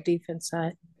that on the defense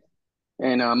side.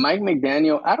 And Mike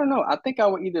McDaniel, I don't know. I think I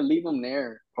would either leave him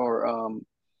there or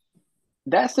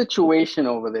that situation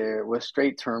over there was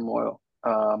straight turmoil.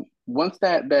 Once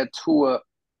that Tua,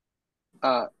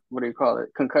 what do you call it,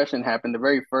 concussion happened, the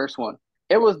very first one,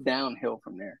 it was downhill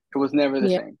from there. It was never the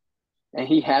same. And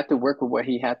he had to work with what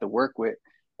he had to work with.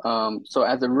 So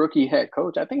as a rookie head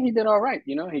coach, I think he did all right.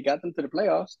 He got them to the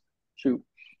playoffs. shoot,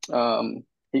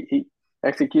 he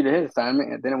executed his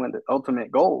assignment and then it went the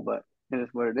ultimate goal, but it is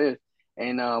what it is.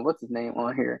 And what's his name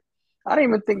on here? I didn't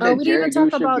even think Oh, that we didn't even Jerry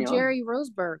talk dude should about be on. Jerry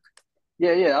Roseberg.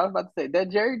 Yeah, I was about to say that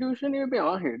Jerry dude shouldn't even be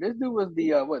on here. This dude was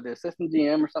the assistant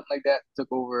GM or something like that,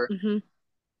 took over. Mm-hmm.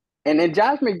 And then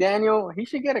Josh McDaniel, he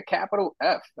should get a capital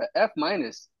F, a F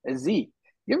minus, a Z.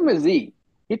 Give him a Z.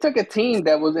 He took a team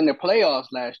that was in the playoffs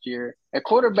last year, a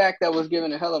quarterback that was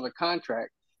given a hell of a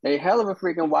contract, a hell of a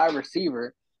freaking wide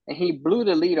receiver, and he blew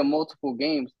the lead in multiple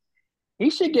games. He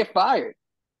should get fired.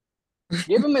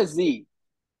 Give him a Z,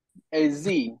 a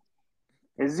Z,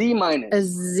 a Z minus. A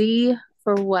Z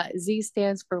for what? Z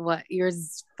stands for what?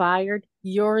 Yours fired.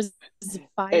 Yours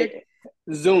fired. Hey,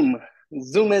 Zoom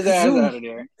his ass out of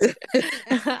there.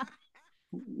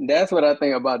 That's what I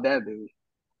think about that dude.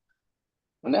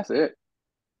 And that's it.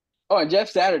 Oh, and Jeff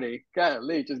Saturday,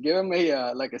 golly, just give him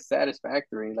a like a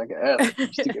satisfactory, like an F,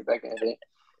 just to get back in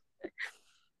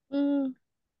it.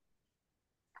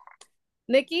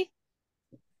 Nikki,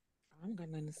 I don't got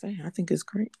nothing to say. I think it's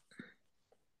great.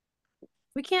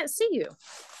 we can't see you.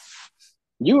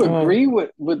 You agree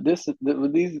with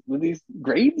these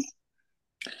grades?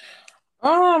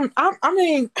 I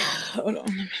mean, hold on, let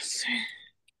me see.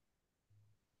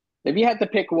 If you had to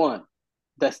pick one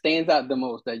that stands out the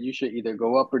most that you should either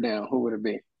go up or down, who would it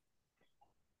be?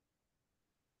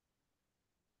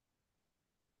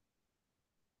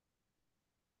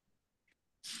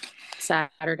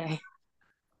 Saturday.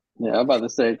 Yeah, I'm about to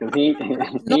say because he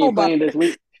ain't playing this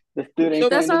week. This dude ain't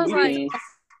playing this weekend. Like,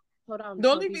 hold on. The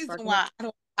only reason why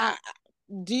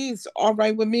D's all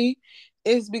right with me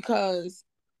is because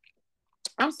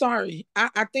I'm sorry.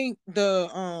 I think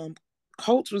the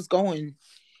Colts was going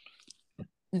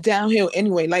downhill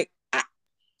anyway. Like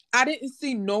I didn't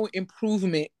see no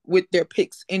improvement with their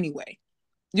picks anyway.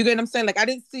 You get what I'm saying? Like I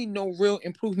didn't see no real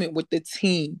improvement with the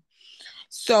team.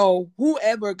 So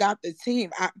whoever got the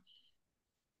team,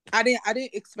 I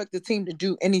didn't expect the team to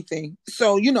do anything.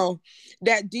 So,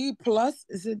 that D plus,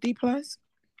 is it D plus?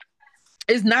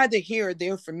 It's neither here or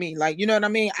there for me. Like, you know what I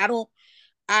mean? I don't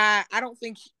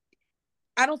think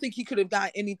he could have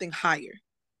got anything higher.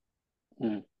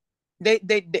 They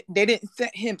didn't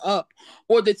set him up,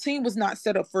 or the team was not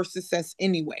set up for success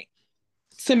anyway.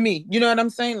 To me, you know what I'm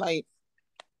saying? Like,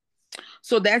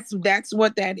 so that's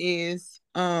what that is.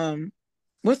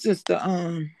 What's this? The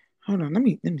hold on, let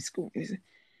me school.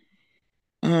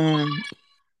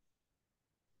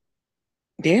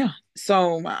 Yeah.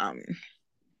 So I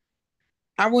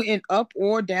wouldn't up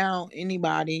or down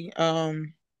anybody. Yeah.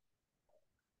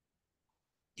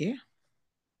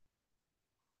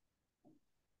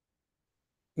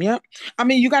 Yep. I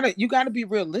mean, you gotta be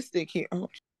realistic here.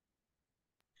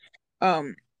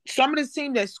 Some of the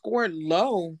team that scored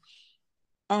low,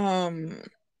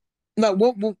 like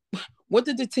what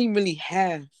did the team really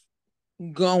have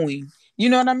going? You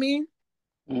know what I mean?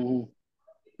 Mm-hmm.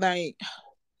 Like,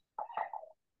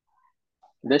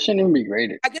 they shouldn't even be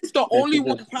graded. I guess the only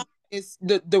one problem is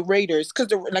the Raiders, because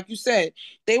like you said,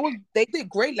 they did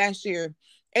great last year,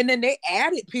 and then they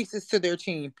added pieces to their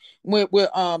team with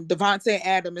Devontae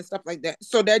Adams and stuff like that.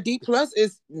 So that D plus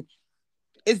is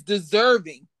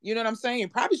deserving. You know what I'm saying?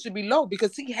 It probably should be low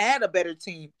because he had a better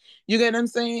team. You get what I'm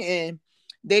saying? And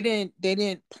they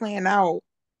didn't plan out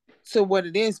to what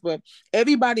it is, but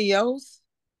everybody else,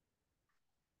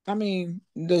 I mean,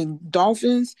 the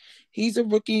Dolphins, he's a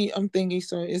rookie, I'm thinking,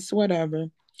 so it's whatever.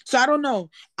 So I don't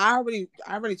know. I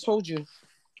already told you.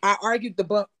 I argued the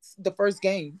Bucs the first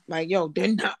game. Like, yo,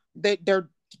 they're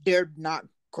not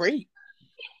great.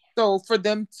 So for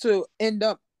them to end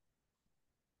up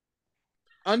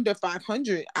under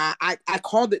 500, I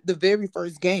called it the very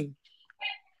first game.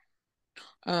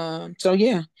 So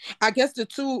yeah. I guess the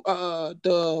two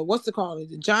the what's it called?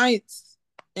 The Giants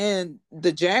and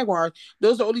the Jaguars,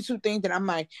 those are the only two things that I'm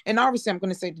like, and obviously I'm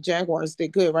gonna say the Jaguars, they're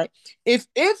good, right? If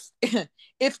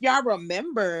if y'all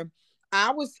remember,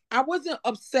 I wasn't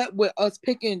upset with us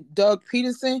picking Doug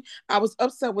Peterson. I was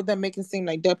upset with them making it seem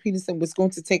like Doug Peterson was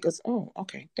going to take us. Oh,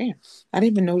 okay, damn. I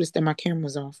didn't even notice that my camera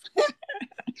was off.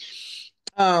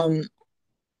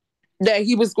 That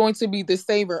he was going to be the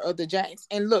savior of the Jags.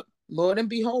 And look, Lord and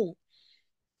behold,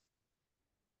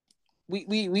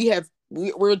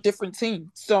 we're a different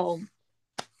team. So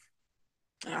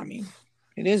I mean,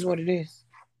 it is what it is.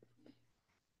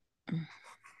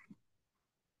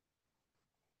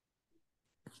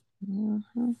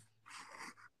 Mm-hmm.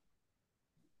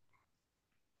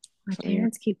 My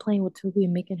parents keep playing with Toby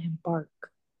and making him bark.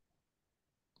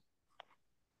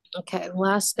 Okay,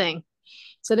 last thing.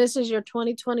 So this is your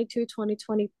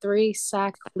 2022-2023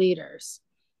 sack leaders.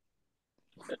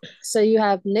 So you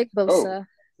have Nick Bosa,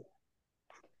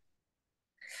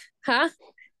 Huh?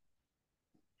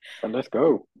 So let's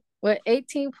go. With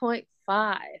 18.5.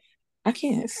 I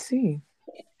can't see.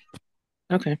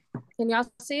 Okay. Can y'all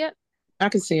see it? I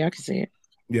can see it.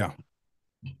 Yeah.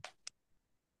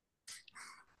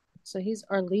 So he's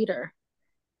our leader.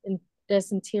 And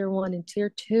that's in tier 1. And tier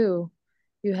 2,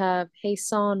 you have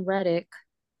Hassan Reddick.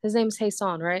 His name's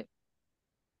Hassan, right?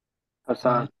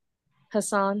 Hassan.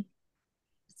 Hassan,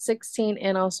 16,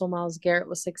 and also Myles Garrett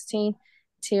was 16.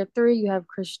 Tier 3, you have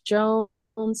Chris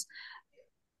Jones,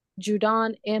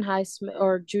 Judon and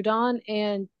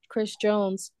Chris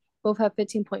Jones both have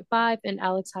 15.5, and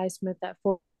Alex Highsmith at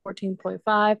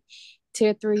 14.5.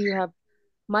 Tier 3, you have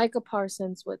Micah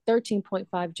Parsons with 13.5,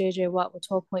 JJ Watt with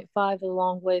 12.5,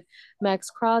 along with Max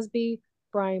Crosby,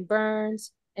 Brian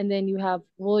Burns, and then you have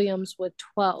Williams with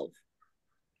 12.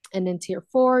 And in tier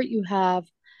 4, you have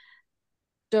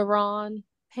Deron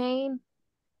Payne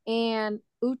and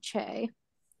Uche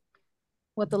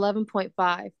with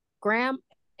 11.5. Graham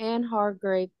and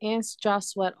Hargrave and Josh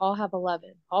Sweat all have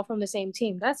 11, all from the same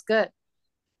team. That's good.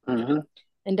 Mm-hmm.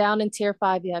 And down in tier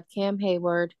 5, you have Cam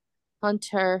Hayward,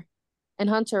 Hunter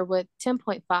with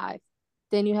 10.5.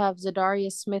 Then you have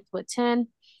Zadarius Smith with 10.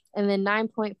 And then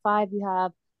 9.5, you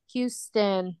have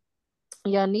Houston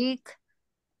Yannick.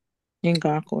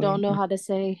 Don't know how to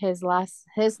say his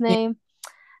name.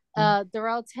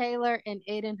 Darrell Taylor and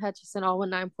Aiden Hutchinson all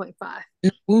with 9.5.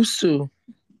 Wusu.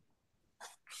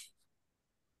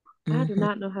 I do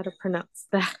not know how to pronounce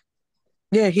that.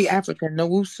 Yeah, he African.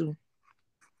 Nowusu.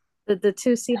 The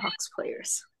two Seahawks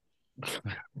players.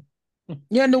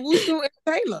 Yeah, Nowusu and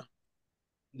Taylor.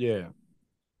 Yeah.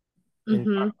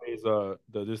 Mm-hmm.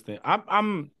 This thing.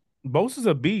 I'm Bosa's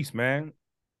a beast, man.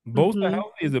 Bosa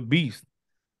healthy is a beast.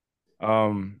 Look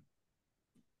how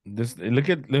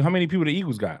many people the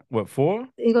Eagles got. What, 4?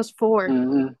 The Eagles 4.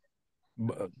 Mm-hmm.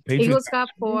 Eagles got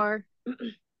 4.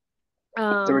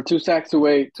 They were 2 sacks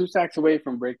away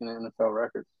from breaking the NFL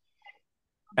record.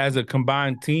 As a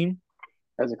combined team?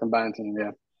 As a combined team,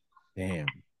 yeah. Damn.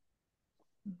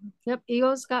 Yep,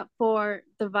 Eagles got 4.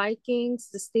 The Vikings,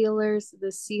 the Steelers, the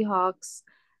Seahawks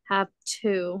have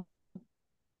 2.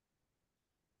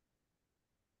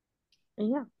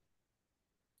 And yeah.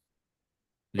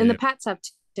 And the Pats have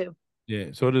 2.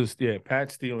 Yeah, so does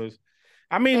Pats, Steelers.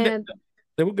 I mean,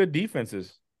 they were good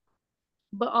defenses.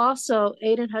 But also,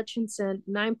 Aiden Hutchinson,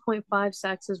 9.5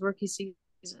 sacks his rookie season.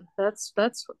 That's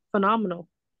phenomenal.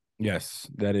 Yes,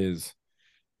 that is.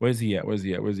 Where's he at?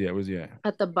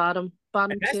 At the bottom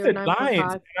tier,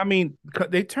 9.5. I mean,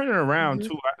 they turn it around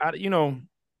too.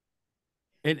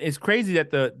 It's crazy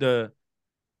that the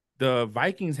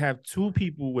Vikings have 2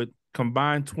 people with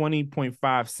combined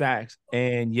 20.5 sacks,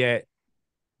 and yet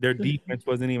their defense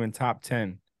wasn't even top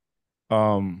 10.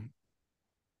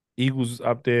 Eagles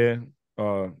up there.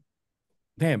 Damn,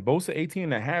 Bosa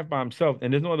 18.5 by himself,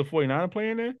 and there's no other 49er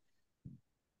player in there?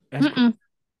 That's crazy.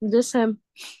 Just him.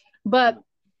 But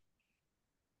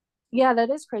yeah, that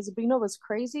is crazy. But you know what's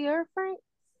crazier, Frank?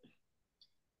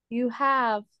 You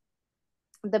have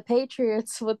the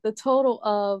Patriots with the total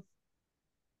of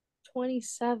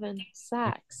 27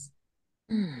 sacks.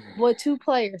 With 2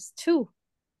 players. 2.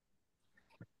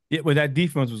 Yeah, but that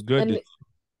defense was good.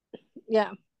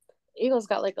 Yeah. Eagles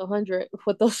got like 100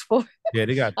 with those 4. Yeah,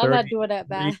 they got 30, I'm not doing that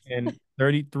bad. And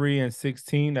 33 and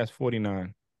 16, that's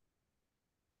 49.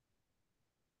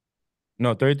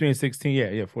 No, 33 and 16,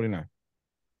 yeah, 49.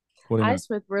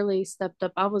 Highsmith really stepped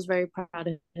up. I was very proud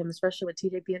of him, especially with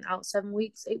TJ being out 7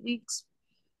 weeks, 8 weeks.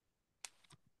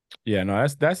 Yeah, no,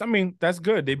 that's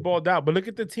good. They balled out. But look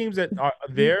at the teams that are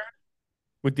there,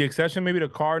 with the exception maybe the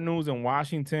Cardinals and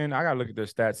Washington. I gotta look at their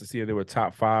stats to see if they were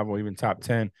top 5 or even top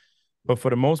 10. But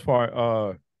for the most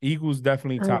part, Eagles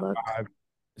definitely top 5.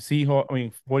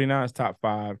 Seahawks, 49ers top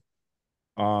 5.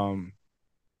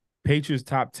 Patriots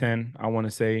top 10, I want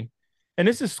to say. And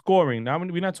this is scoring. Now,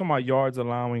 we're not talking about yards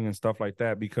allowing and stuff like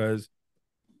that, because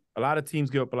a lot of teams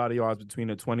give up a lot of yards between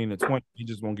the 20 and the 20. You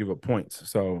just won't give up points.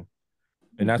 So,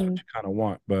 and that's what you kind of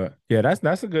want. But yeah,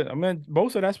 that's a good. I mean,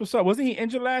 Bosa, that's what's up. Wasn't he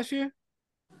injured last year?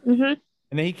 Mm-hmm. And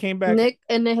then he came back. Nick,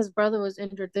 and then his brother was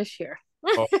injured this year.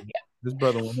 His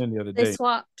brother went in the other day. They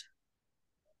swapped.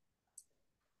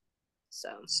 So,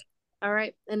 all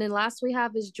right. And then last we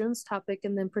have is June's topic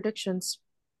and then predictions.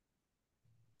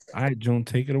 All right, June,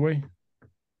 take it away.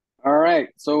 All right.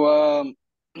 So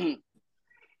so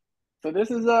this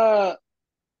is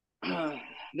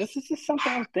this is just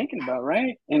something I was thinking about,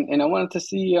 right? And I wanted to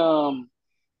see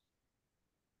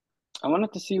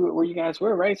where you guys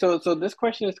were, right? So this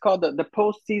question is called the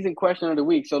postseason question of the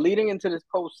week. So leading into this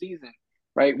postseason,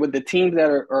 right, with the teams that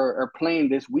are playing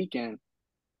this weekend,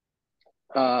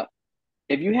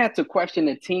 if you had to question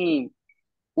a team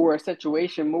or a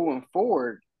situation moving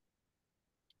forward,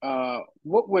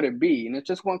 what would it be? And it's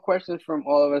just one question from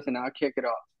all of us, and I'll kick it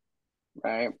off.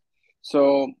 Right.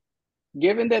 So,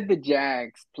 given that the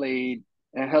Jags played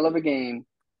a hell of a game,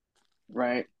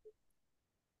 right?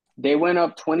 They went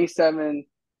up 27.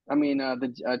 I mean,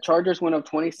 the Chargers went up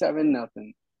 27-0,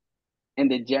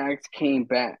 and the Jags came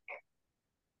back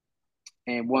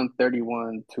and won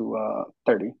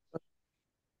 31-30.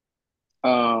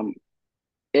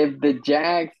 If the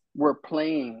Jags were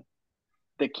playing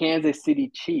the Kansas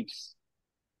City Chiefs,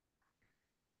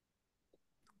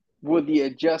 would the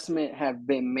adjustment have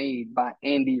been made by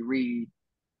Andy Reid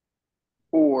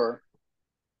or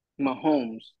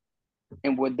Mahomes?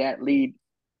 And would that lead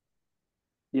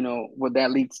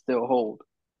still hold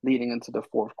leading into the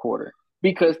fourth quarter?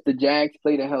 Because the Jags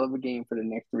played a hell of a game for the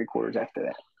next three quarters after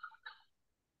that.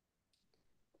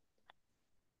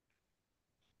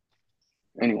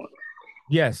 Anyone?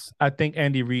 Yes, I think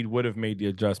Andy Reid would have made the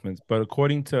adjustments, but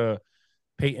according to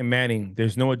Peyton Manning,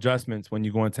 there's no adjustments when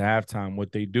you go into halftime.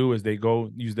 What they do is they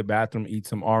go use the bathroom, eat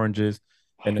some oranges,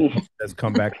 and the coach says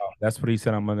come back out. That's what he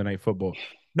said on Monday Night Football.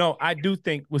 No, I do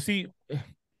think. Well, see,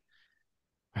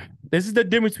 this is the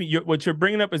difference between what you're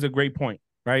bringing up is a great point,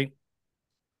 right?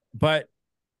 But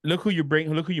look who you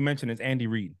mentioned is Andy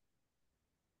Reid.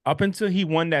 Up until he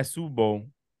won that Super Bowl,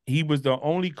 he was the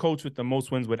only coach with the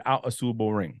most wins without a Super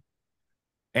Bowl ring.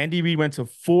 Andy Reid went to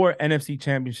 4 NFC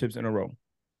championships in a row.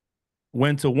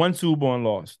 Went to 1 Super Bowl and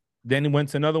lost. Then he went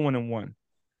to another one and won.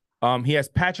 He has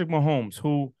Patrick Mahomes,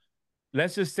 who,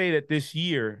 let's just say that this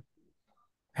year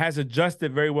has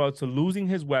adjusted very well to losing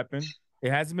his weapon.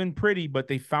 It hasn't been pretty, but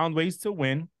they found ways to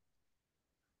win.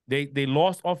 They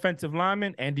lost offensive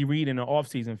lineman. Andy Reid in the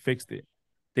offseason fixed it.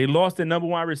 They lost the number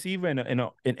 1 receiver in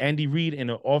Andy Reid in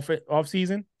the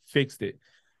offseason, fixed it.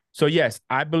 So, yes,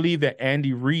 I believe that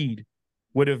Andy Reid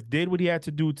would have did what he had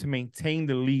to do to maintain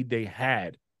the lead they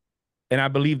had. And I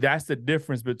believe that's the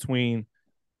difference between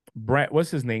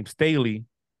Staley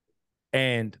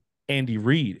and Andy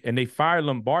Reid. And they fired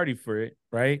Lombardi for it,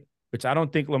 right? Which I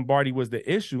don't think Lombardi was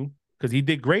the issue because he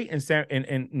did great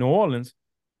in New Orleans.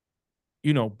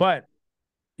 But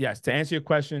yes, to answer your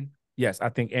question, yes, I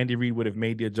think Andy Reid would have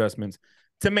made the adjustments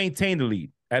to maintain the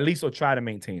lead, at least, or try to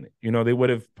maintain it. They would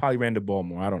have probably ran the ball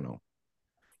more. I don't know.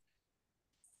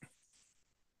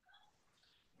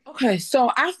 Okay, so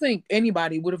I think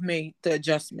anybody would have made the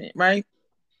adjustment, right?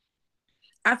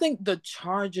 I think the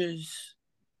Chargers,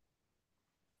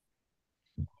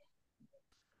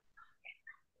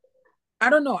 I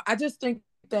don't know. I just think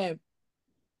that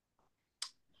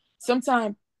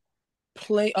sometimes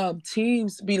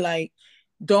teams be like,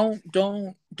 don't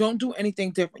do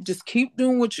anything different. Just keep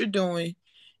doing what you're doing.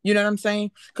 You know what I'm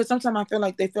saying? Because sometimes I feel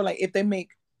like they feel like if they make,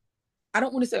 I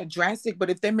don't want to say a drastic, but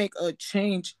if they make a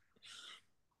change,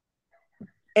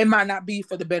 it might not be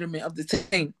for the betterment of the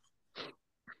team.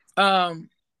 And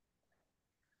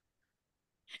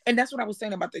that's what I was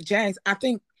saying about the Jags. I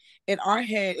think in our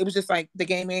head, it was just like the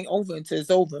game ain't over until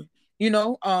it's over,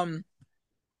 And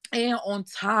on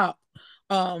top,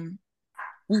 and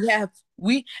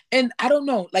I don't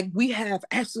know, like we have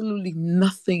absolutely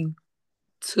nothing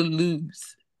to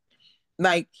lose.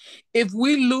 Like if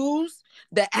we lose,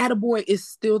 the attaboy is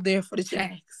still there for the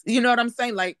Jags. You know what I'm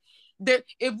saying? Like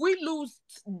if we lose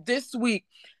this week,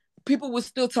 people will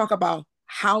still talk about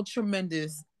how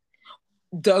tremendous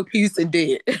Doug Peterson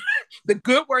did. The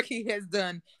good work he has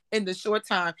done in the short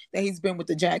time that he's been with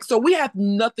the Jags. So we have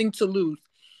nothing to lose.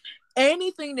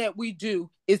 Anything that we do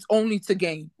is only to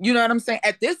gain. You know what I'm saying?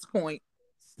 At this point.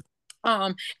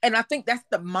 And I think that's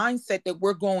the mindset that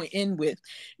we're going in with,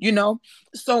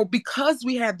 So because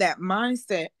we have that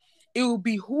mindset, it will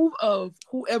behoove of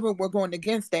whoever we're going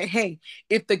against that, hey,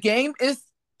 if the game is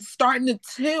starting to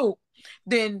tilt,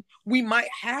 then we might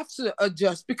have to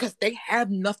adjust because they have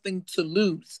nothing to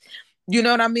lose. You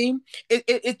know what I mean?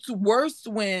 It's worse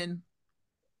when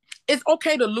it's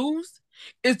okay to lose.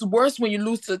 It's worse when you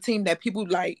lose to a team that people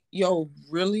like, yo,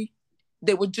 really?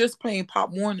 They were just playing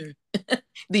Pop Warner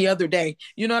the other day.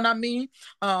 You know what I mean?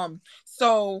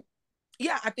 So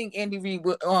yeah, I think Andy Reid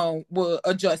will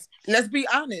adjust. Let's be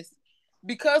honest.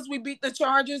 Because we beat the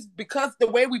Chargers, because the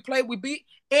way we play, we beat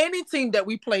any team that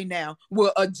we play now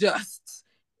will adjust.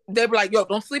 They were like, yo,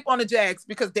 don't sleep on the Jags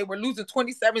because they were losing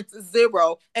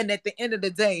 27-0. And at the end of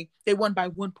the day, they won by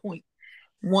 1 point.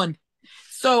 1.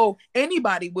 So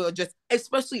anybody will just,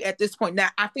 especially at this point. Now,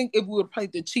 I think if we would have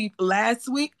played the Chiefs last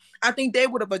week, I think they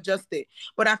would have adjusted.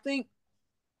 But I think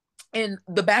in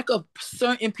the back of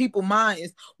certain people's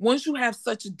minds, once you have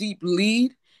such a deep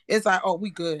lead, it's like, oh, we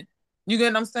good. You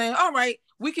get what I'm saying? All right,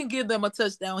 We can give them a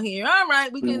touchdown here. All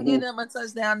right, we can give them a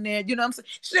touchdown there. You know what I'm saying?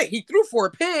 Shit, he threw 4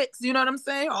 picks. You know what I'm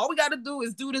saying? All we got to do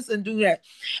is do this and do that.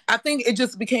 I think it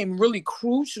just became really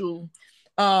crucial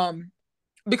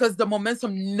because the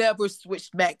momentum never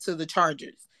switched back to the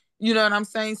Chargers. You know what I'm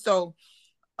saying? So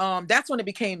that's when it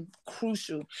became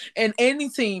crucial. And any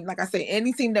team, like I say,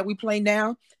 any team that we play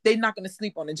now, they're not going to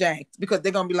sleep on the Jags because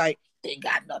they're going to be like, they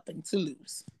got nothing to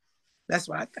lose. That's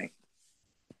what I think.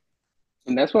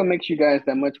 And that's what makes you guys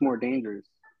that much more dangerous.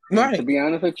 And to be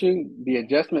honest with you, the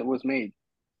adjustment was made,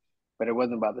 but it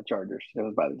wasn't by the Chargers. It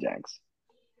was by the Jags.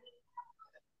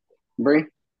 Bree,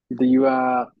 do you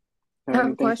have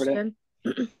anything a question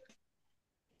for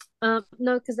that?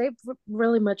 No, because they've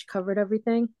really much covered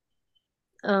everything.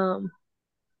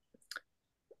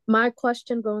 My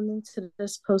question going into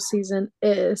this postseason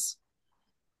is,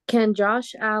 can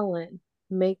Josh Allen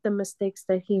make the mistakes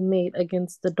that he made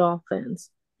against the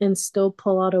Dolphins and still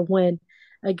pull out a win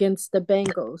against the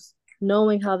Bengals,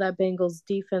 knowing how that Bengals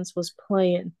defense was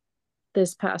playing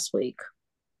this past week?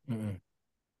 Mm-hmm.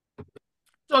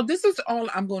 So this is all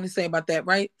I'm going to say about that,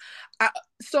 right?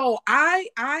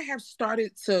 I have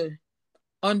started to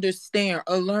understand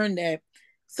or learn that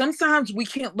sometimes we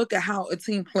can't look at how a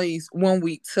team plays one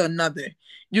week to another.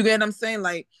 You get what I'm saying?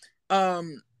 Like, I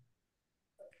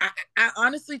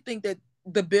honestly think that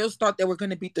the Bills thought they were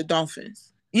going to beat the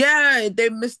Dolphins. Yeah, they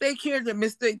mistake here, they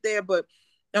mistake there, but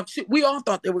we all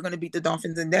thought they were going to beat the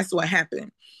Dolphins, and that's what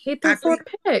happened. He threw 4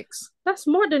 picks. That's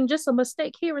more than just a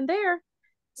mistake here and there.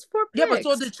 It's 4 picks. Yeah, but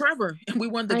so did Trevor, and we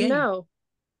won the game. I know.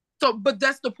 So, but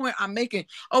that's the point I'm making.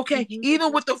 Okay,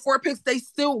 even with the 4 picks, they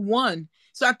still won.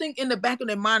 So I think in the back of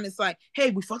their mind, it's like,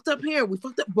 hey, we fucked up here, we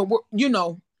fucked up, but we're,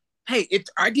 hey, if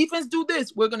our defense do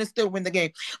this, we're gonna still win the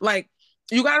game. Like,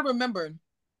 you got to remember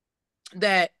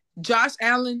that Josh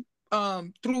Allen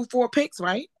threw 4 picks,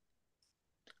 right?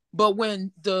 But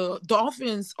when the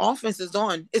Dolphins offense is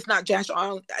on, it's not Josh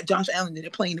Allen that they're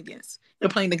playing against. They're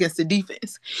playing against the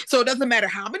defense. So it doesn't matter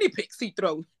how many picks he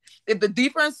throws. If the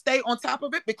defense stay on top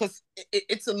of it, because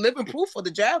it's a living proof for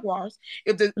the Jaguars,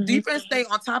 if the defense stay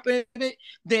on top of it,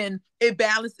 then it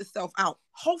balances itself out.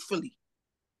 Hopefully.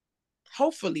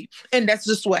 And that's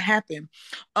just what happened.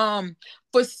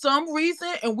 For some reason,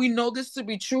 and we know this to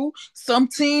be true, some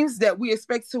teams that we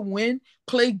expect to win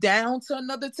play down to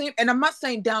another team. And I'm not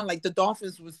saying down like the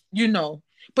Dolphins was,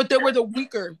 but they were the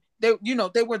weaker. They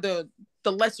were the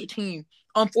lesser team,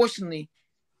 unfortunately,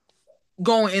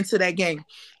 going into that game.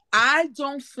 I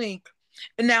don't think,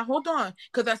 and now hold on,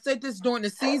 because I said this during the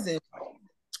season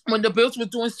when the Bills were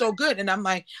doing so good, and I'm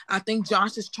like, I think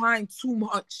Josh is trying too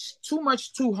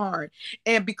much, too hard,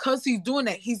 and because he's doing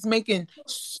that, he's making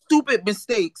stupid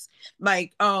mistakes.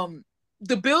 Like,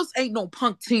 the Bills ain't no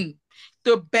punk team.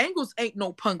 The Bengals ain't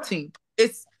no punk team.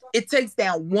 It takes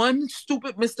down one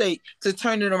stupid mistake to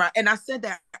turn it around, and I said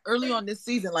that early on this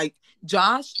season. Like,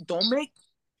 Josh,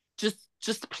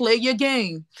 just play your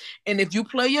game, and if you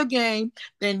play your game,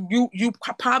 then you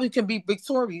probably can be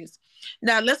victorious.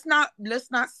 Now let's not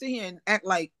sit here and act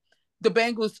like the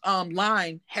Bengals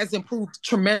line has improved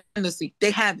tremendously.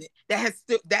 They haven't.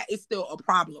 That is still a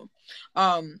problem.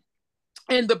 And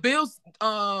the Bills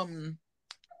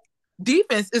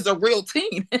defense is a real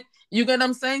team. You get what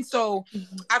I'm saying? So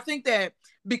I think that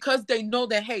because they know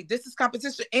that, hey, this is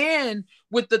competition, and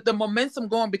with the momentum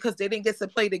going because they didn't get to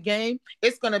play the game,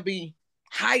 it's gonna be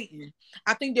heightened.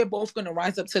 I think they're both gonna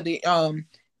rise up to the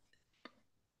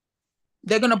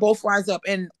they're gonna both rise up,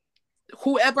 and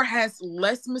whoever has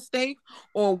less mistake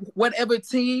or whatever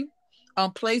team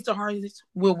plays the hardest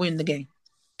will win the game.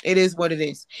 It is what it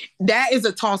is. That is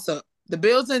a toss-up. The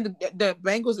Bills and the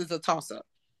Bengals is a toss-up.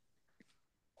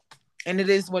 And it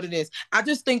is what it is. I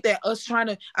just think that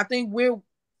we're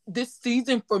this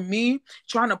season, for me,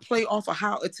 trying to play off of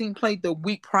how a team played the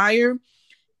week prior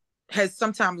has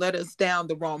sometimes led us down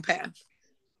the wrong path.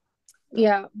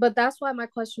 Yeah, but that's why my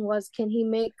question was, can he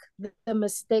make the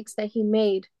mistakes that he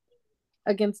made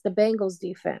against the Bengals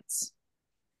defense?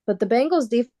 But the Bengals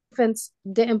defense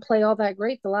didn't play all that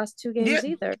great the last 2 games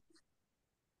either.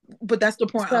 But that's the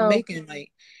point I'm making.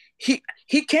 Like, he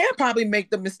can probably make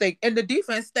the mistake and the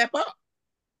defense step up.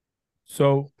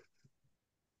 So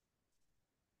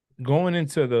going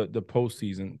into the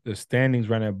postseason, the standings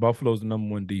right now, Buffalo's the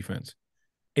number 1 defense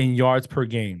in yards per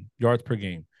game.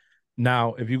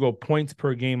 Now, if you go points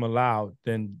per game allowed,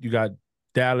 then you got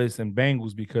Dallas and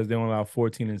Bengals because they only allow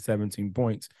 14 and 17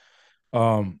 points.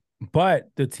 But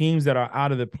the teams that are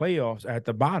out of the playoffs are at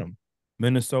the bottom: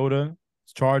 Minnesota,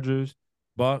 Chargers,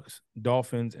 Bucs,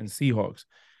 Dolphins, and Seahawks.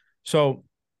 So,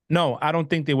 no, I don't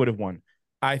think they would have won.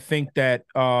 I think that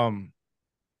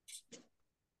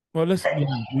Well, listen,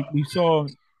 we saw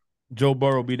Joe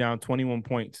Burrow be down 21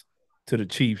 points to the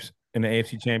Chiefs in the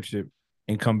AFC Championship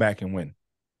and come back and win.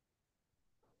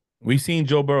 We've seen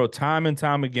Joe Burrow time and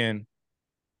time again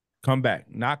come back,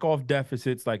 knock off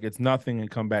deficits like it's nothing and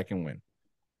come back and win.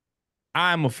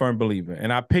 I'm a firm believer,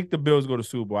 and I picked the Bills to go to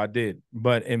Super Bowl. I did,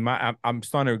 but I'm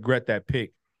starting to regret that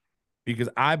pick because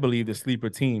I believe the sleeper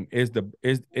team is the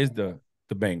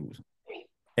Bengals,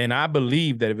 and I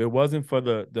believe that if it wasn't for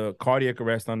the cardiac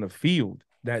arrest on the field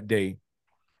that day,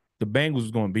 the Bengals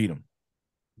was going to beat them.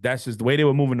 That's just the way they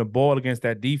were moving the ball against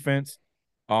that defense.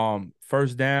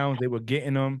 First downs, they were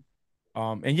getting them.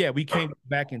 And yeah, we can't go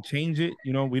back and change it.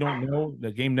 You know, we don't know.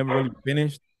 The game never really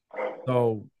finished.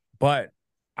 So, but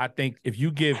I think if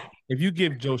you give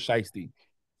Joe Shiesty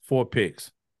 4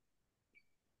 picks,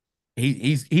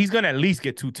 he's gonna at least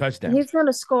get 2 touchdowns. He's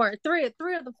gonna score three of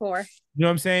the 4. You know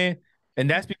what I'm saying? And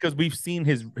that's because we've seen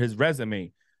his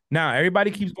resume. Now, everybody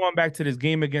keeps going back to this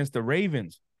game against the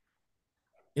Ravens.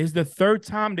 It's the 3rd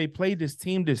time they played this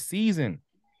team this season.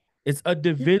 It's a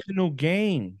divisional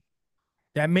game.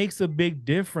 That makes a big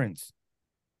difference.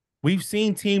 We've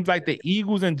seen teams like the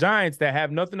Eagles and Giants that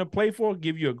have nothing to play for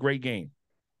give you a great game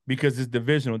because it's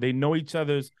divisional. They know each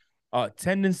other's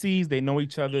tendencies. They know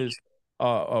each other's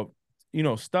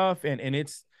stuff, and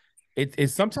it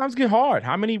sometimes get hard.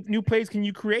 How many new plays can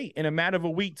you create in a matter of a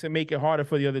week to make it harder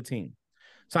for the other team?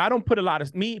 So I don't put a lot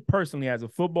of me personally as a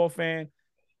football fan,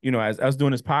 as us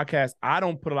doing this podcast, I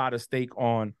don't put a lot of stake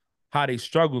on how they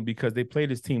struggled because they played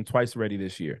this team twice already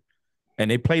this year,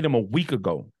 and they played them a week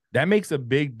ago. That makes a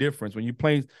big difference when you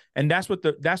play, and that's what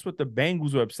the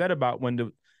Bengals were upset about when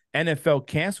the NFL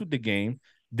canceled the game,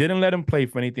 didn't let them play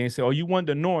for anything, and said, "Oh, you won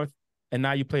the North, and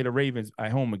now you play the Ravens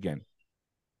at home again."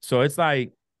 So it's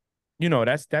like,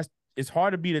 that's it's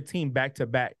hard to beat a team back to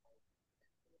back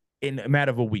in a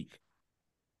matter of a week.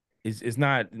 It's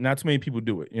not too many people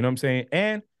do it. You know what I'm saying?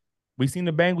 And we've seen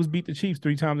the Bengals beat the Chiefs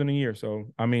 3 times in a year.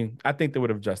 So I mean, I think they would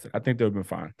have adjusted. I think they would have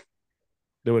been fine.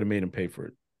 They would have made them pay for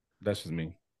it. That's just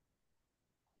me.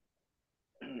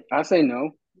 I say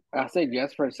no. I say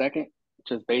yes for a second,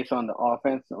 just based on the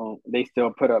offense. They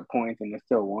still put up points and they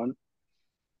still won.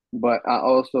 But I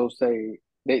also say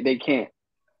they can't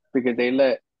because they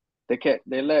let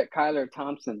Kyler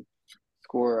Thompson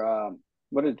score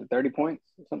what is it, 30 points?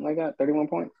 Something like that? 31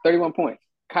 points? 31 points.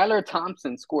 Kyler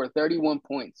Thompson scored 31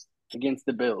 points against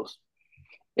the Bills.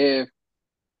 If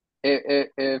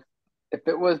it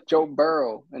was Joe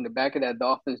Burrow in the back of that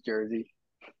Dolphins jersey,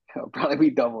 it'll probably be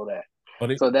double that.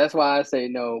 So that's why I say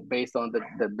no, based on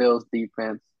the Bills'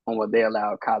 defense, on what they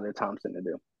allowed Kyler Thompson to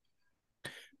do.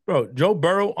 Bro, Joe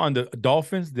Burrow on the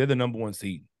Dolphins, they're the number 1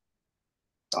 seed.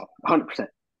 Oh, 100%.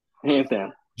 Hands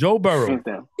down. Joe Burrow. Hands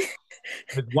down.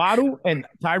 With Waddle and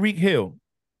Tyreek Hill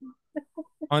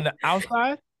on the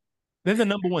outside, they're the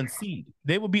number 1 seed.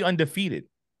 They will be undefeated.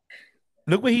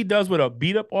 Look what he does with a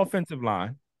beat-up offensive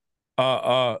line.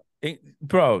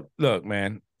 Bro, look,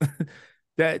 man.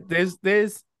 that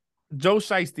there's Joe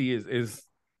Shiesty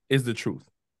is the truth.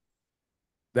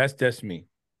 That's just me.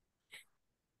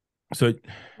 So,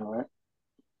 all right.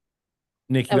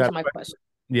 Nick, that was my question.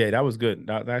 Yeah, that was good.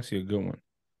 That's actually a good one.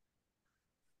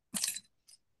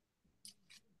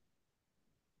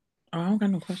 I don't got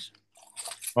no question.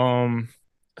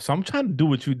 So I'm trying to do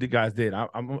what you guys did. I'm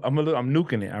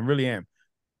nuking it. I really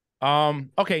am.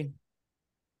 Okay.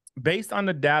 Based on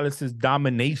the Dallas's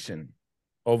domination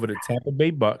over the Tampa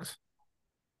Bay Bucs,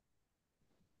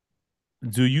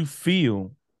 do you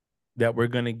feel that we're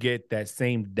going to get that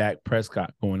same Dak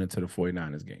Prescott going into the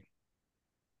 49ers game?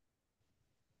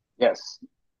 Yes.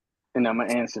 And I'm going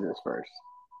to answer this first.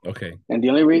 Okay. And the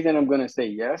only reason I'm going to say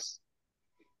yes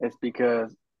is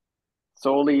because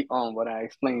solely on what I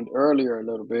explained earlier a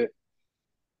little bit,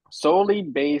 solely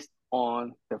based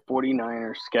on the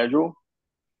 49ers schedule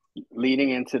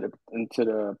leading into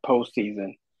the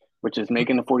postseason, which is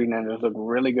making the 49ers look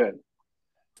really good.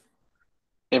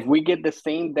 If we get the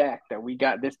same Dak that we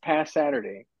got this past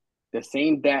Saturday, the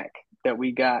same Dak that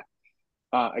we got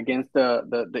against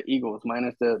the Eagles,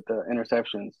 minus the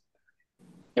interceptions,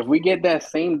 if we get that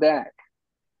same Dak,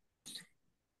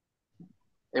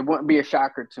 it wouldn't be a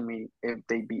shocker to me if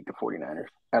they beat the 49ers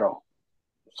at all.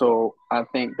 So I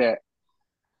think that's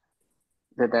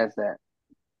that.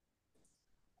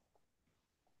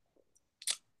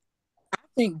 I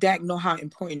think Dak know how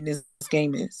important this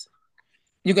game is.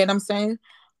 You get what I'm saying?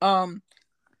 And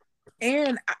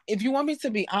if you want me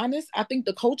to be honest, I think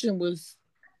the coaching was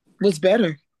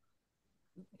better.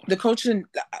 The coaching,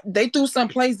 they threw some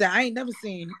plays that I ain't never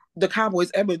seen the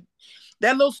Cowboys ever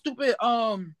that little stupid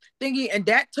thingy, and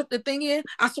Dak took the thing in.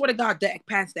 I swear to God, Dak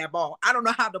passed that ball. I don't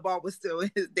know how the ball was still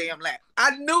in his damn lap.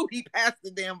 I knew he passed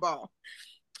the damn ball.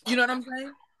 You know what I'm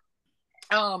saying?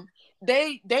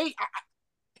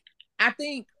 I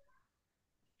think,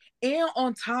 and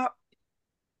on top,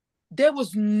 there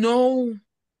was no,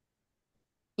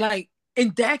 like,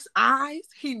 in Dak's eyes,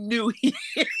 he knew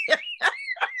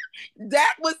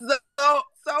Dak was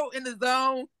so in the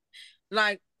zone.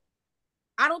 Like,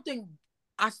 I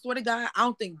swear to God, I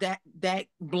don't think Dak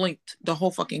blinked the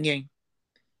whole fucking game.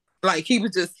 Like, he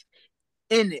was just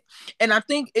in it. And I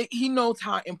think he knows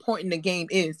how important the game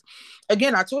is.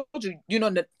 Again, I told you,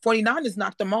 the 49ers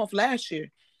knocked them off last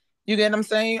year. You get what I'm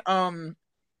saying?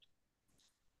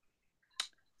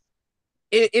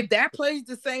 If that plays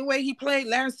the same way he played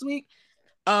last week,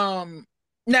 now,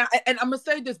 and I'm gonna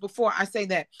say this before I say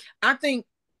that, I think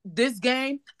this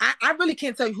game, I really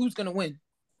can't tell you who's gonna win.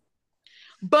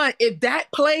 But if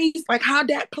Dak plays like how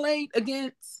Dak played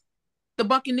against the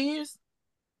Buccaneers,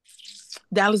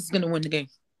 Dallas is gonna win the game.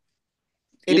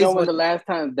 You know when the last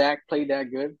time Dak played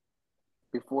that good?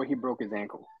 Before he broke his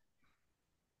ankle.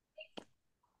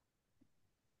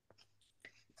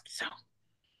 So,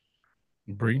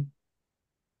 Bree?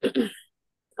 I'm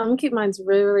gonna keep mine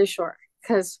really, really short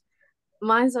because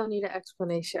mine don't need an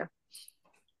explanation.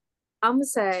 I'm gonna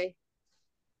say.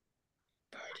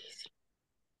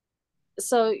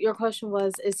 So your question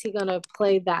was, is he gonna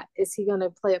play that? Is he gonna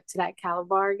play up to that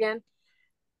caliber again?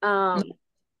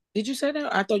 Did you say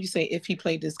that? I thought you said if he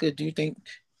played this good, do you think?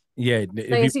 Yeah.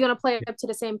 Like, is he gonna play up to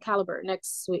the same caliber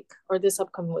next week or this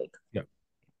upcoming week? Yep.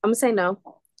 I'm gonna say no.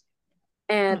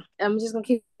 And I'm just gonna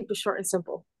keep it short and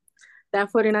simple.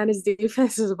 That 49ers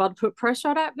defense is about to put pressure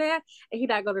on that man, and he's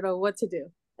not gonna know what to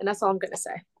do. And that's all I'm gonna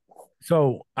say.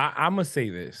 So I'm gonna say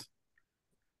this.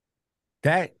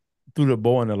 Dak threw the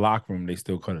ball in the locker room, they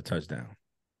still caught a touchdown.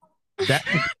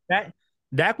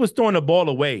 Dak was throwing the ball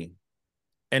away,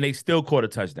 and they still caught a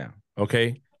touchdown.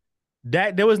 Okay.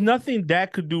 There was nothing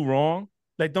Dak could do wrong.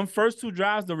 Like, them first two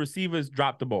drives, the receivers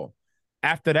dropped the ball.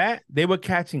 After that, they were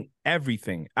catching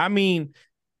everything. I mean,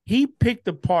 he picked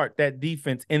apart that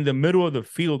defense in the middle of the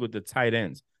field with the tight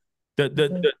ends.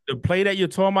 The play that you're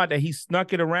talking about, that he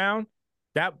snuck it around,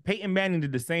 that Peyton Manning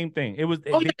did the same thing. It was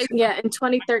in 2013. Yeah,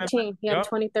 in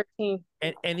 2013.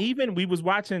 And even we was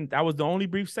watching, that was the only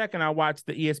brief second I watched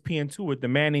the ESPN2 with the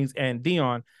Mannings and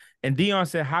Dion. And Dion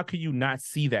said, how could you not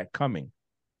see that coming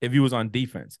if you was on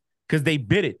defense? Because they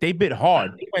bit it. They bit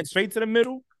hard. They went straight to the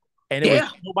middle, and it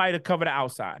was nobody to cover the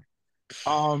outside.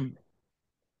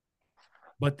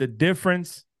 But the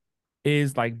difference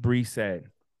is, like Bree said,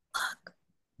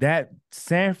 that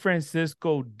San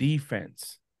Francisco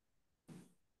defense,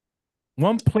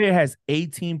 one player has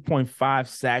 18.5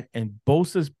 sacks, and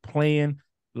Bosa's playing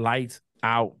lights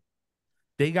out.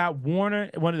 They got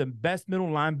Warner, one of the best middle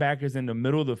linebackers in the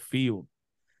middle of the field.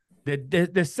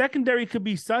 The secondary could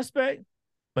be suspect,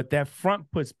 but that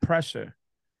front puts pressure.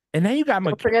 And then you got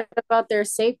Don't forget about their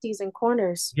safeties and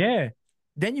corners. Yeah.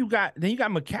 Then you got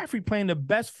McCaffrey playing the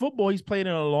best football he's played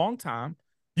in a long time.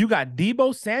 You got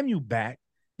Deebo Samuel back.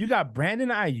 You got Brandon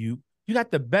Ayuk. You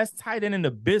got the best tight end in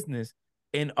the business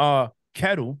in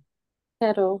Kettle.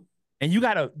 And you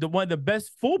got one of the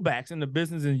best fullbacks in the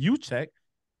business in Juszczyk.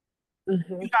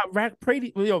 You got Brock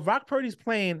Purdy. Brock Purdy's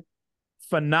playing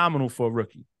phenomenal for a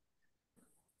rookie.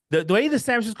 The way the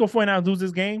San Francisco 49ers lose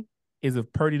this game is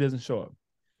if Purdy doesn't show up.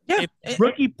 Yeah. If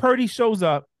rookie Purdy shows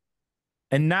up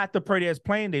and not the Purdy that's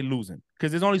playing, they losing.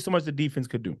 Because there's only so much the defense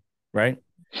could do, right?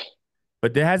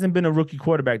 But there hasn't been a rookie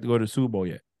quarterback to go to the Super Bowl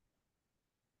yet.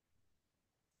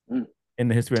 In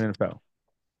the history of the NFL.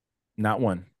 Not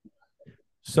one.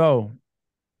 So,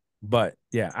 but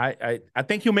yeah, I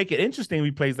think he'll make it interesting if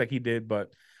he plays like he did,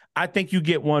 but I think you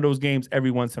get one of those games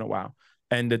every once in a while.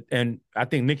 And I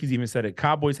think Nikki's even said it.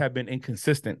 Cowboys have been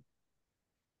inconsistent.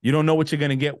 You don't know what you're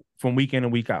gonna get from week in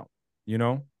and week out. You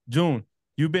know, June,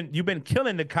 you've been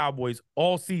killing the Cowboys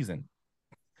all season.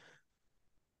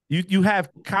 You have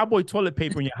Cowboy toilet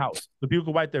paper in your house so people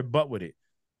can wipe their butt with it.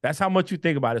 That's how much you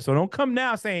think about it. So don't come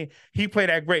now saying he played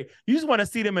that great. You just want to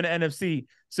see them in the NFC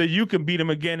so you can beat them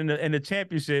again in the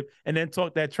championship and then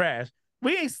talk that trash.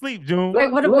 We ain't sleep, June. Wait,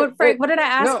 Frank, what did I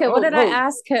ask him? What did I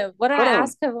ask him? What did I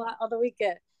ask him on the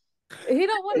weekend? He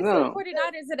don't want to see the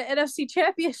 49ers in the NFC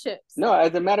championships. No,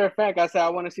 as a matter of fact, I said I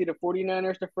want to see the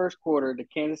 49ers the first quarter, the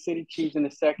Kansas City Chiefs in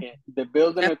the second, the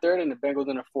Bills in the third, and the Bengals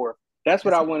in the fourth. That's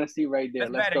what I want to see right there.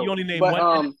 Let's go. You only named one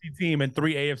NFC team and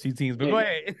 3 AFC teams, but go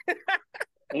ahead.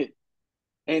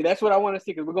 And that's what I want to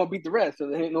see because we're gonna beat the rest, so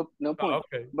there ain't no point.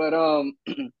 Okay.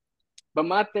 But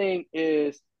my thing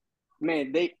is,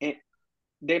 man,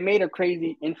 they made a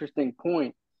crazy, interesting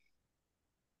point.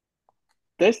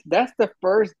 That's the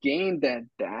first game that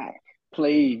Dak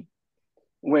played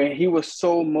where he was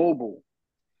so mobile.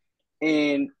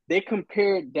 And they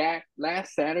compared Dak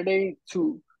last Saturday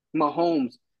to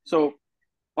Mahomes. So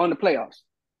on the playoffs,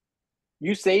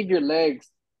 you save your legs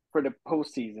for the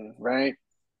postseason, right?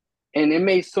 And it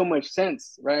made so much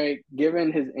sense, right?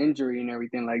 Given his injury and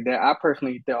everything like that. I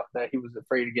personally thought that he was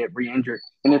afraid to get re-injured.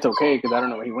 And it's okay because I don't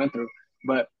know what he went through.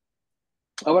 But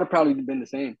I would have probably been the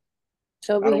same.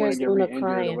 She'll I be don't here want to get soon re-injured or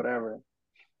crying. whatever.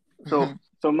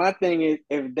 So my thing is,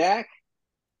 if Dak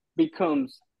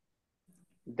becomes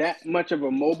that much of a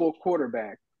mobile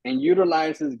quarterback and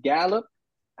utilizes Gallup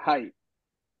height,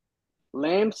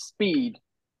 Lamb's speed,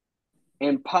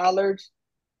 and Pollard's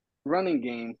running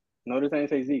game, notice I didn't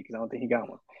say Zeke because I don't think he got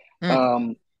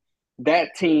one.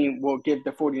 That team will give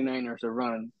the 49ers a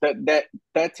run.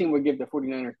 That team will give the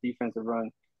 49ers defense a run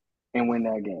and win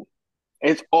that game.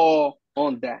 It's all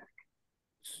on Dak.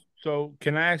 So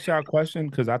can I ask y'all a question?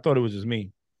 Because I thought it was just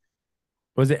me.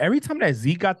 Was it every time that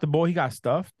Zeke got the ball, he got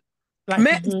stuffed?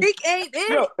 Like, Zeke ain't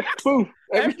in. Yo, poof,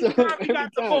 every time he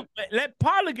got the ball, let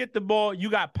Pollard get the ball,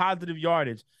 you got positive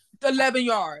yardage. 11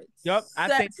 yards. Yep.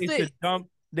 I think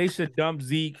they should dump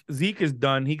Zeke. Zeke is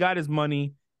done. He got his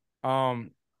money.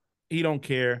 He don't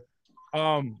care.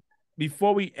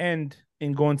 Before we end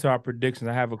and go into our predictions,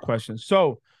 I have a question.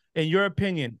 So, in your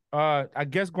opinion, I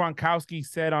guess Gronkowski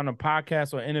said on a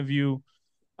podcast or interview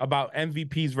about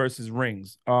MVPs versus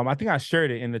rings. I think I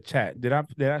shared it in the chat. Did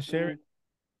I share it?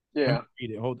 Yeah.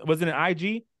 Read it. Was it an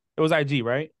IG? It was IG,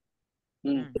 right?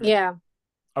 Yeah.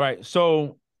 All right.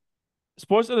 So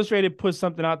Sports Illustrated put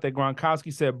something out that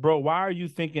Gronkowski said, bro, why are you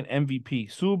thinking MVP?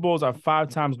 Super Bowls are 5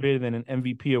 times greater than an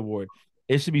MVP award.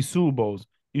 It should be Super Bowls.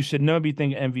 You should never be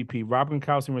thinking MVP. Rob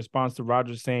Gronkowski in response to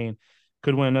Rodgers saying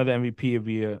could win another MVP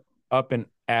via up and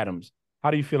Adams.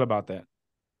 How do you feel about that?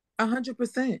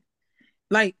 100%.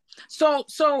 Like, so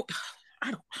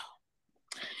I don't know.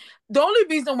 The only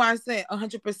reason why I said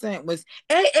 100% was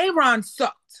Aaron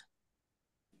sucked.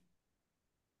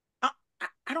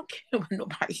 I don't care what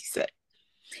nobody said.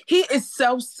 He is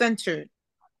self-centered.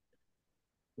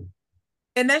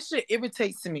 And that shit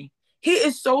irritates me. He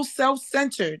is so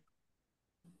self-centered.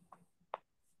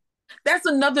 That's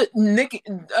another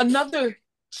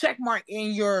check mark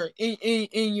in your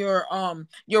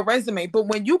resume. But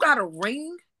when you got a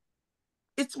ring,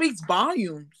 it speaks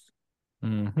volumes.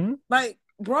 Mm-hmm. Like,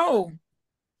 bro.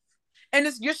 And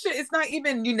it's your shit, it's not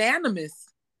even unanimous.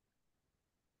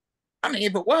 I mean,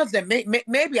 if it was, then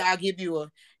maybe I'll give you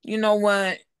a, you know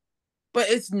what? But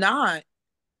it's not.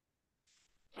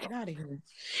 Get out of here.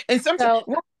 And sometimes,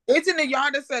 isn't it y'all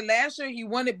that said last year he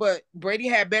won it, but Brady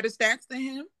had better stats than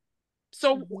him?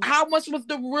 So how much was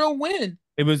the real win?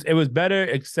 It was better,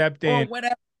 except in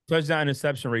touchdown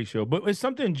interception ratio. But it's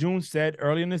something June said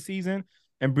early in the season,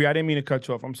 and Bree, I didn't mean to cut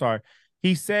you off. I'm sorry.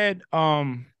 He said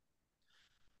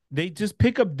they just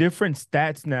pick up different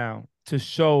stats now to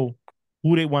show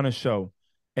who they want to show.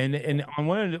 And on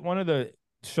one of the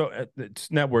show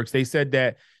networks, they said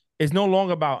that it's no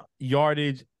longer about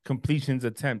yardage, completions,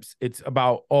 attempts. It's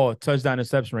about touchdown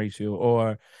interception ratio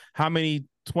or how many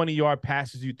 20-yard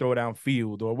passes you throw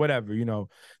downfield or whatever. You know,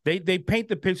 they paint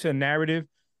the picture narrative.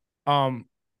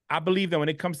 I believe that when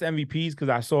it comes to MVPs, because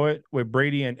I saw it with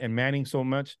Brady and Manning so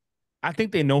much, I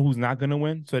think they know who's not going to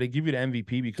win, so they give you the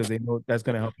MVP because they know that's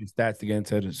going to help your stats to get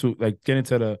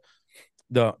into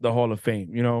the Hall of Fame.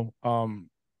 You know,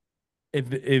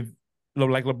 if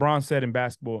like LeBron said in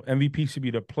basketball, MVP should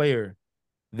be the player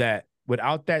that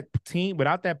without that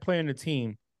player in the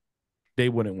team, they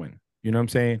wouldn't win. You know what I'm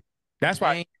saying? That's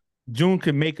why June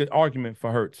could make an argument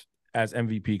for Hurts as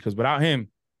MVP because without him,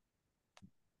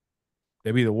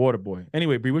 they'd be the water boy.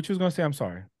 Anyway, Bree, what you was gonna say? I'm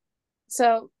sorry.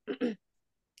 So,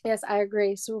 yes, I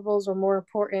agree. Super Bowls are more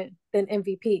important than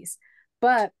MVPs,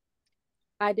 but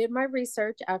I did my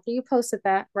research after you posted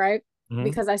that, right? Mm-hmm.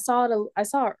 Because I saw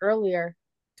it earlier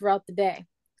throughout the day,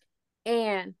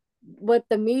 and what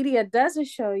the media doesn't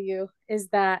show you is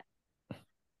that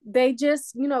they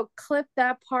just, clip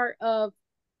that part of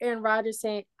Aaron Rodgers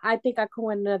saying, "I think I could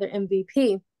win another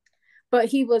MVP," but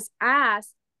he was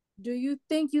asked, "Do you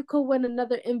think you could win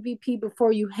another MVP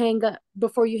before you hang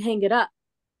it up?"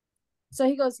 So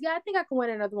he goes, "Yeah, I think I can win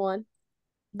another one."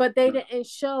 But they didn't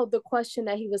show the question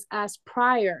that he was asked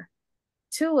prior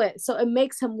to it. So it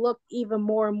makes him look even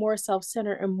more and more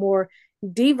self-centered and more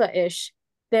diva-ish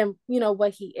than,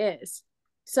 what he is.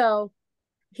 So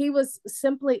he was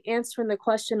simply answering the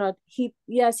question of he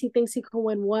thinks he can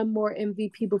win one more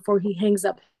MVP before he hangs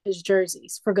up his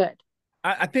jerseys for good.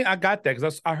 I think I got that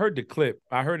because I heard the clip.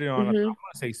 I heard it on, I want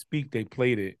to say Speak, they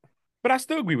played it. But I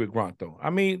still agree with Gronk, though. I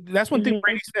mean, that's one thing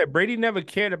Brady said. Brady never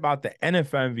cared about the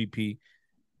NFL MVP.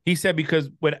 He said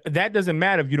because that doesn't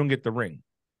matter if you don't get the ring.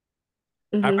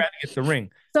 I'd rather get the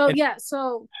ring. So,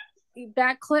 so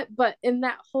that clip, but in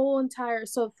that whole entire,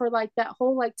 so for like that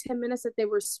whole like 10 minutes that they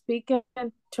were speaking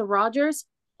to Rodgers,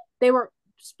 they were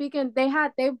speaking, they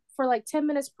for like 10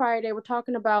 minutes prior, they were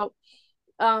talking about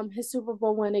his Super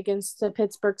Bowl win against the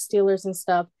Pittsburgh Steelers and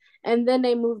stuff. And then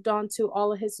they moved on to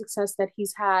all of his success that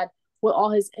he's had with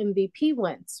all his MVP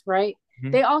wins, right?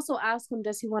 They also asked him,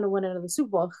 does he want to win another Super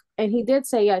Bowl? And he did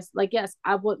say yes, like, yes,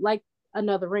 I would like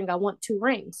another ring. I want 2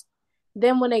 rings.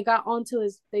 Then when they got onto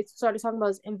they started talking about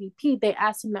his MVP, they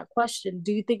asked him that question,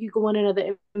 do you think you can win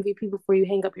another MVP before you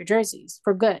hang up your jerseys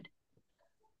for good?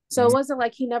 So it wasn't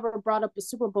like he never brought up a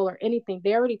Super Bowl or anything.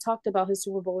 They already talked about his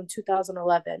Super Bowl in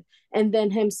 2011. And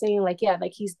then him saying like, yeah,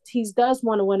 like he does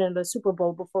want to win another Super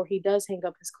Bowl before he does hang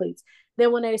up his cleats.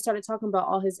 Then when they started talking about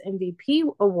all his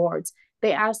MVP awards,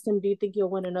 they asked him, do you think you'll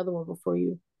win another one before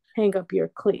you hang up your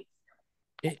cleat?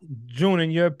 June, in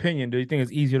your opinion, do you think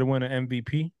it's easier to win an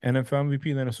MVP, NFL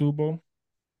MVP, than a Super Bowl?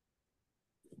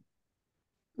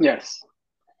 Yes.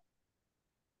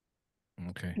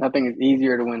 Okay. I think it's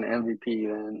easier to win the MVP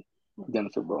than the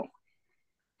Super Bowl.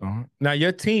 Now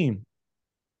your team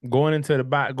going into the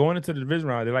division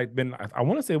round, they like been, I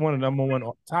want to say, one of the number one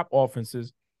top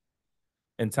offenses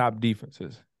and top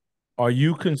defenses. Are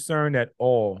you concerned at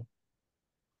all,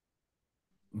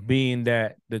 being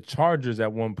that the Chargers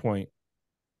at one point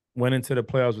went into the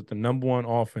playoffs with the number one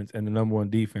offense and the number one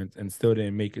defense and still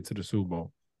didn't make it to the Super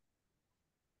Bowl?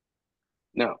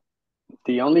 No.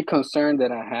 The only concern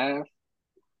that I have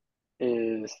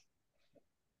is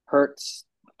Hurts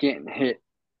getting hit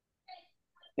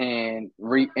and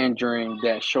re-injuring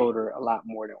that shoulder a lot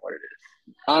more than what it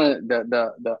is.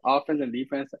 The offense and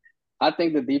defense, I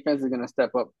think the defense is going to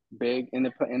step up big in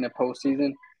the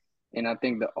postseason, and I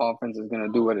think the offense is going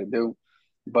to do what it do.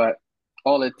 But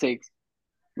all it takes,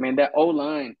 man, that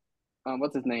O-line,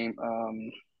 what's his name?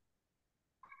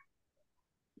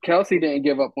 Kelsey didn't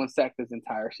give up 1 sack this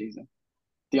entire season.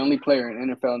 The only player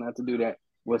in NFL not to do that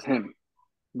was him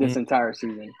this entire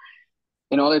season.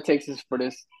 And all it takes is for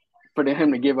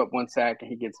him to give up 1 sack and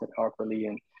he gets hit awkwardly,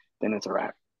 and then it's a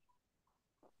wrap.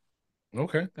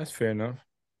 Okay, that's fair enough.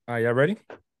 All right, y'all ready?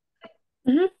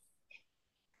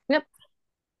 Yep.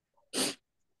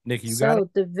 Nikki, you got it?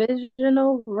 So,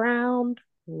 divisional round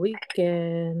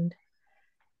weekend.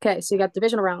 Okay, so you got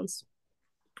divisional rounds.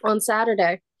 On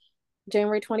Saturday,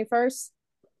 January 21st,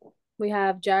 we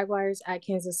have Jaguars at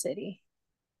Kansas City.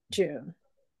 June.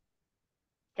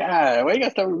 God, why you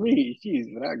gotta start with me? Jeez,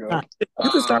 but I go. You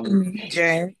can start with me,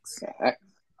 Jags.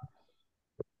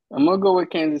 I'm gonna go with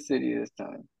Kansas City this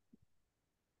time.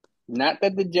 Not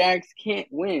that the Jags can't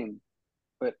win,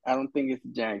 but I don't think it's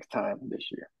the Jags' time this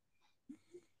year.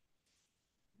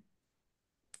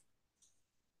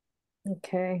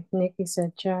 Okay, Nikki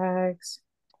said Jags.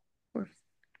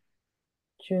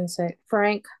 June said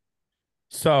Frank.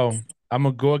 So I'm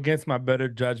gonna go against my better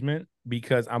judgment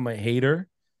because I'm a hater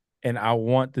and I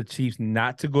want the Chiefs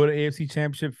not to go to AFC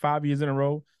Championship 5 years in a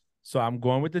row. So I'm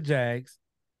going with the Jags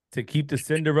to keep the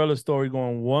Cinderella story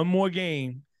going one more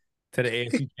game to the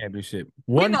AFC Championship.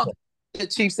 We know the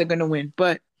Chiefs are gonna win,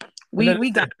 but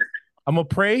we got it. I'm gonna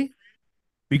pray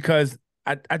because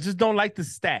I just don't like the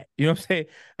stat. You know what I'm saying?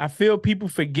 I feel people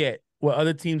forget what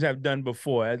other teams have done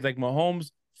before. It's like Mahomes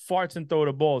farts and throw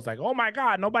the ball. It's like, oh my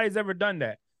God, nobody's ever done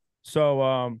that.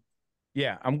 So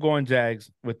yeah, I'm going Jags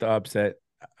with the upset.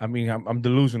 I mean, I'm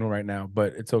delusional right now,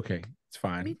 but it's okay. It's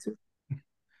fine. Me too.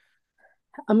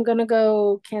 I'm gonna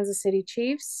go Kansas City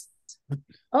Chiefs.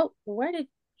 Oh, where did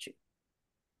you?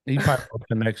 He probably have a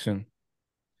connection.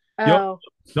 Oh, Yo,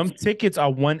 them tickets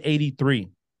are $183.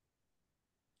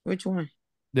 Which one?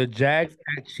 The Jags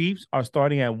at Chiefs are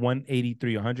starting at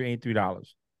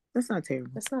 $183. That's not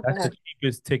terrible. that's not That's bad. the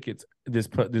cheapest tickets.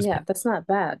 Yeah, that's not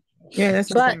bad. Yeah,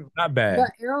 that's not bad.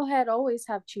 But Arrowhead always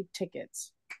have cheap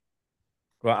tickets.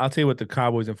 Well, I'll tell you what the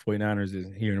Cowboys and 49ers is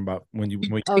hearing about when you.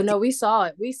 Oh no, we saw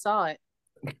it. We saw it.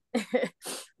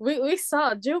 we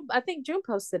saw June. I think June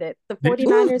posted it. The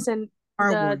 49ers and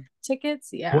the tickets.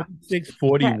 Yeah.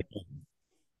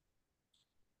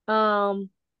 46-41.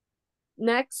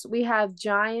 Next we have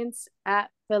Giants at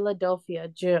Philadelphia.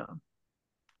 June.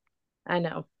 I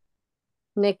know.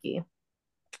 Nikki.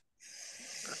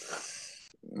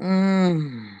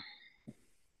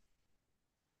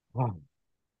 Wow.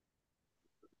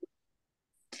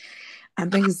 I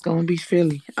think it's gonna be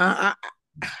Philly. Go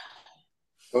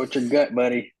with your gut,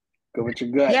 buddy. Go with your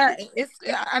gut. Yeah,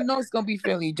 I know it's gonna be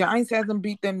Philly. Giants hasn't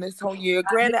beat them this whole year.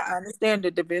 Granted, I understand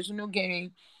the divisional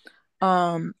game.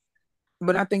 Um,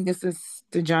 but I think this is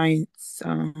the Giants.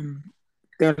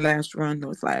 Their last run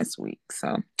was last week.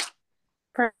 So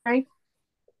Frank.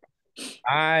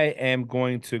 I am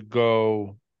going to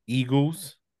go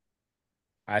Eagles.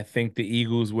 I think the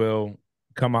Eagles will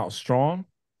come out strong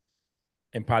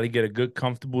and probably get a good,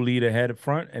 comfortable lead ahead up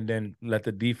front, and then let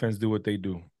the defense do what they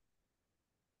do.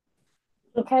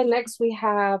 Okay, next we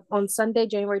have on Sunday,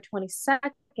 January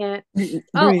 22nd.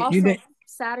 Oh, Bree, also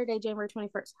Saturday, January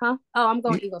 21st. Huh? Oh, I'm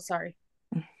going Eagles. Sorry.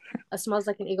 It smells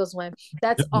like an Eagles win.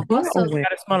 That's also.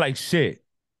 Gotta smell like shit.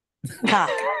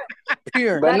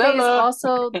 Pure. That day is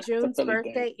also June's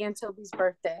birthday and Toby's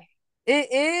birthday.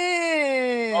 It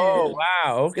is. Oh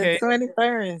wow! Okay. The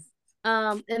 21st.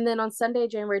 And then on Sunday,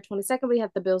 January 22nd, we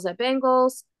have the Bills at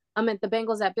Bengals. The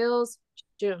Bengals at Bills.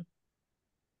 June.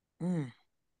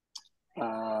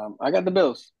 I got the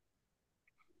Bills.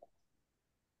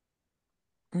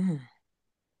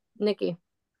 Nikki.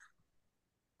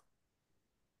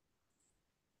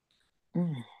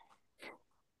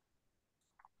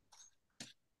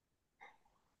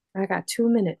 I got 2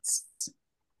 minutes.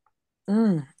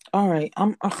 All right.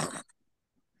 I'm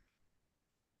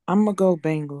gonna go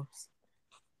Bengals.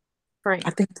 Frank. I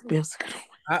think the Bills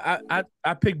are gonna win.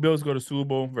 I picked Bills to go to Super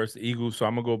Bowl versus the Eagles, so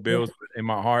I'm gonna go Bills. Yeah. In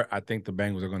my heart, I think the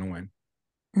Bengals are gonna win.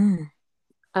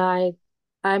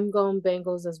 I'm going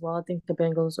Bengals as well. I think the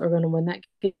Bengals are gonna win that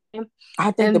game.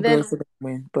 I think the Bills are gonna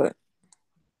win, but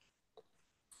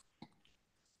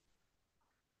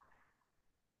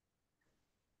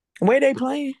where they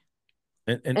playing?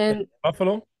 In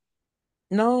Buffalo?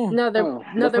 No, they're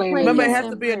playing. Remember, it has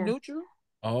to be a neutral.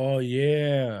 Oh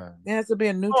yeah, it has to be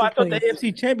a neutral. Oh, I thought the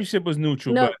AFC Championship was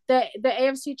neutral. No, but the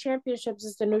AFC Championships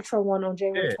is the neutral one on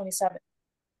January 27th.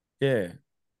 Yeah.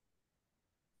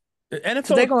 The NFL.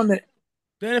 So they're going to.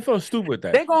 The NFL is stupid with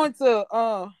that. They're going to.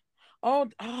 You're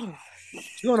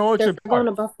going to Orchard Park. Going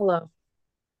to Buffalo.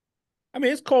 I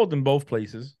mean, it's cold in both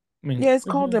places. I mean, yeah, it's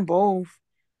cold in both.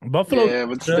 Buffalo. Yeah,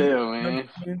 but still, man,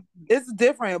 it's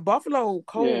different. Buffalo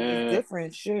cold is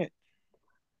different. Shit.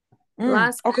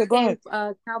 Last okay, go ahead.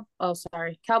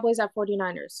 Cowboys at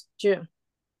 49ers. June.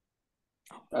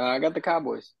 I got the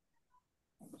Cowboys.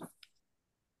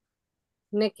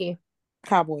 Nikki.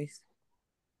 Cowboys.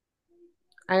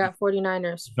 I got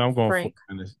 49ers. No, I'm going Frank.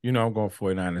 49ers. You know I'm going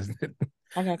 49ers.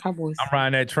 I got Cowboys. I'm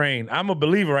riding that train. I'm a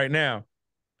believer right now.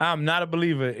 I'm not a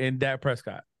believer in Dak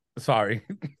Prescott. Sorry.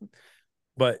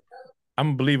 But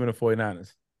I'm a believer in the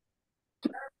 49ers.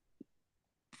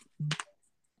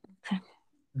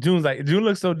 June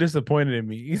looks so disappointed in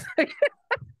me. He's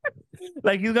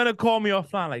like he's gonna call me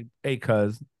offline, like, hey,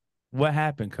 cuz, what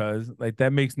happened, cuz? Like,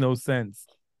 that makes no sense.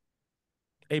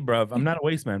 Hey, bruv, I'm not a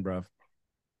waste man, bruv.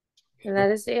 And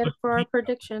that is it for our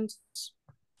predictions.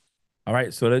 All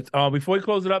right, so let's before we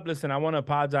close it up, listen, I want to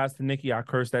apologize to Nikki. I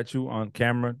cursed at you on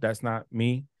camera. That's not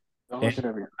me. I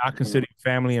consider you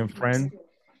family and friend.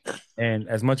 And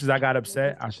as much as I got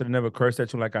upset, I should have never cursed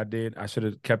at you like I did. I should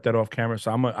have kept that off camera.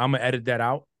 So I'm gonna edit that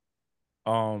out.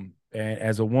 And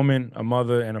as a woman, a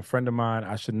mother, and a friend of mine,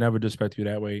 I should never disrespect you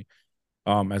that way.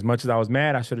 As much as I was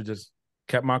mad, I should have just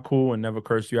kept my cool and never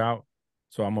cursed you out.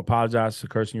 So I'm apologize for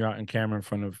cursing you out in camera in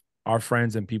front of our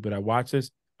friends and people that watch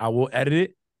this. I will edit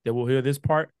it. They will hear this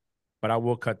part, but I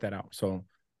will cut that out. So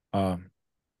there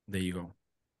you go.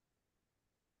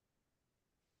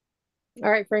 All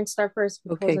right, Frank, start first.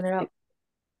 We're closing it out.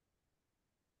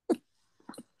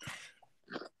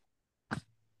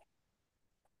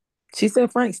 She said,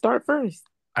 Frank, start first.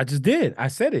 I just did. I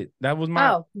said it. That was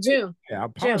my. Oh, June. Yeah, I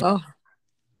apologize. June.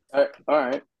 Oh. All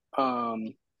right.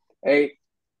 Hey,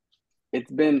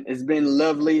 it's been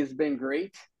lovely. It's been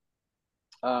great.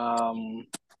 I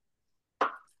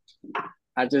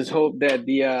just hope that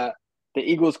the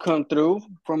Eagles come through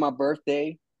for my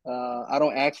birthday. I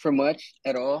don't ask for much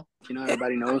at all. You know,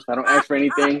 everybody knows I don't ask for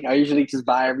anything. I usually just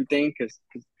buy everything because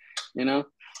you know,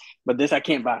 but this I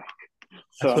can't buy.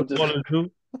 So I'm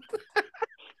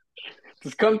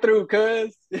just come through,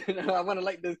 cuz I want to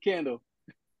light this candle.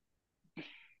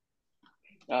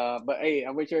 But hey,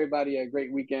 I wish everybody a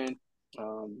great weekend.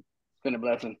 It's been a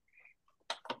blessing.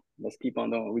 Let's keep on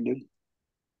doing what we do.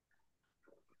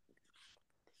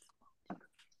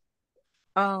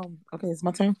 Okay, it's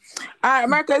my turn. All right,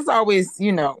 America, it's always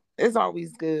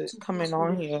good coming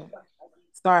on here.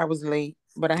 Sorry I was late,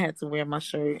 but I had to wear my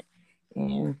shirt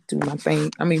and do my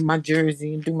thing. I mean, my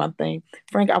jersey and do my thing.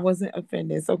 Frank, I wasn't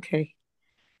offended. It's okay.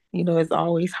 You know, it's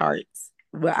always hearts.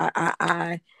 But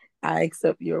I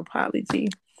accept your apology.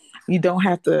 You don't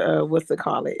have to,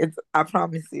 I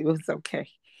promise you, it's okay.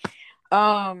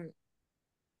 But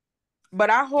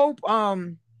I hope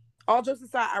all jokes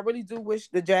aside, I really do wish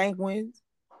the Jag wins.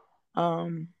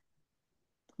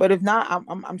 But if not,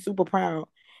 I'm super proud.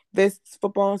 This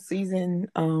football season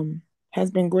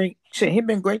has been great. Shit, it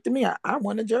been great to me. I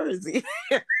won a jersey.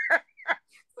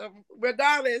 So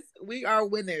regardless, we are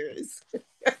winners.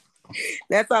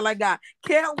 That's all I got.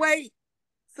 Can't wait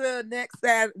till next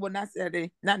Saturday. Well, not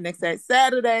Saturday, not next Saturday,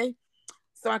 Saturday,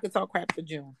 so I can talk crap for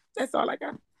June. That's all I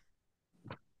got.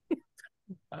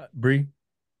 Bree?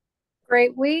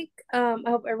 Great week. I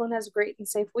hope everyone has a great and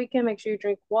safe weekend. Make sure you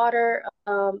drink water.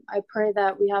 I pray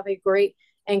that we have a great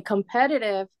and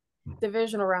competitive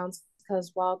divisional rounds,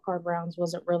 because wild card rounds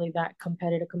wasn't really that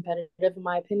competitive in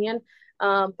my opinion.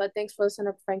 But thanks for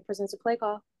listening to Frank Presents a Play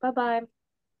Call. Bye-bye.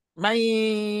 Bye.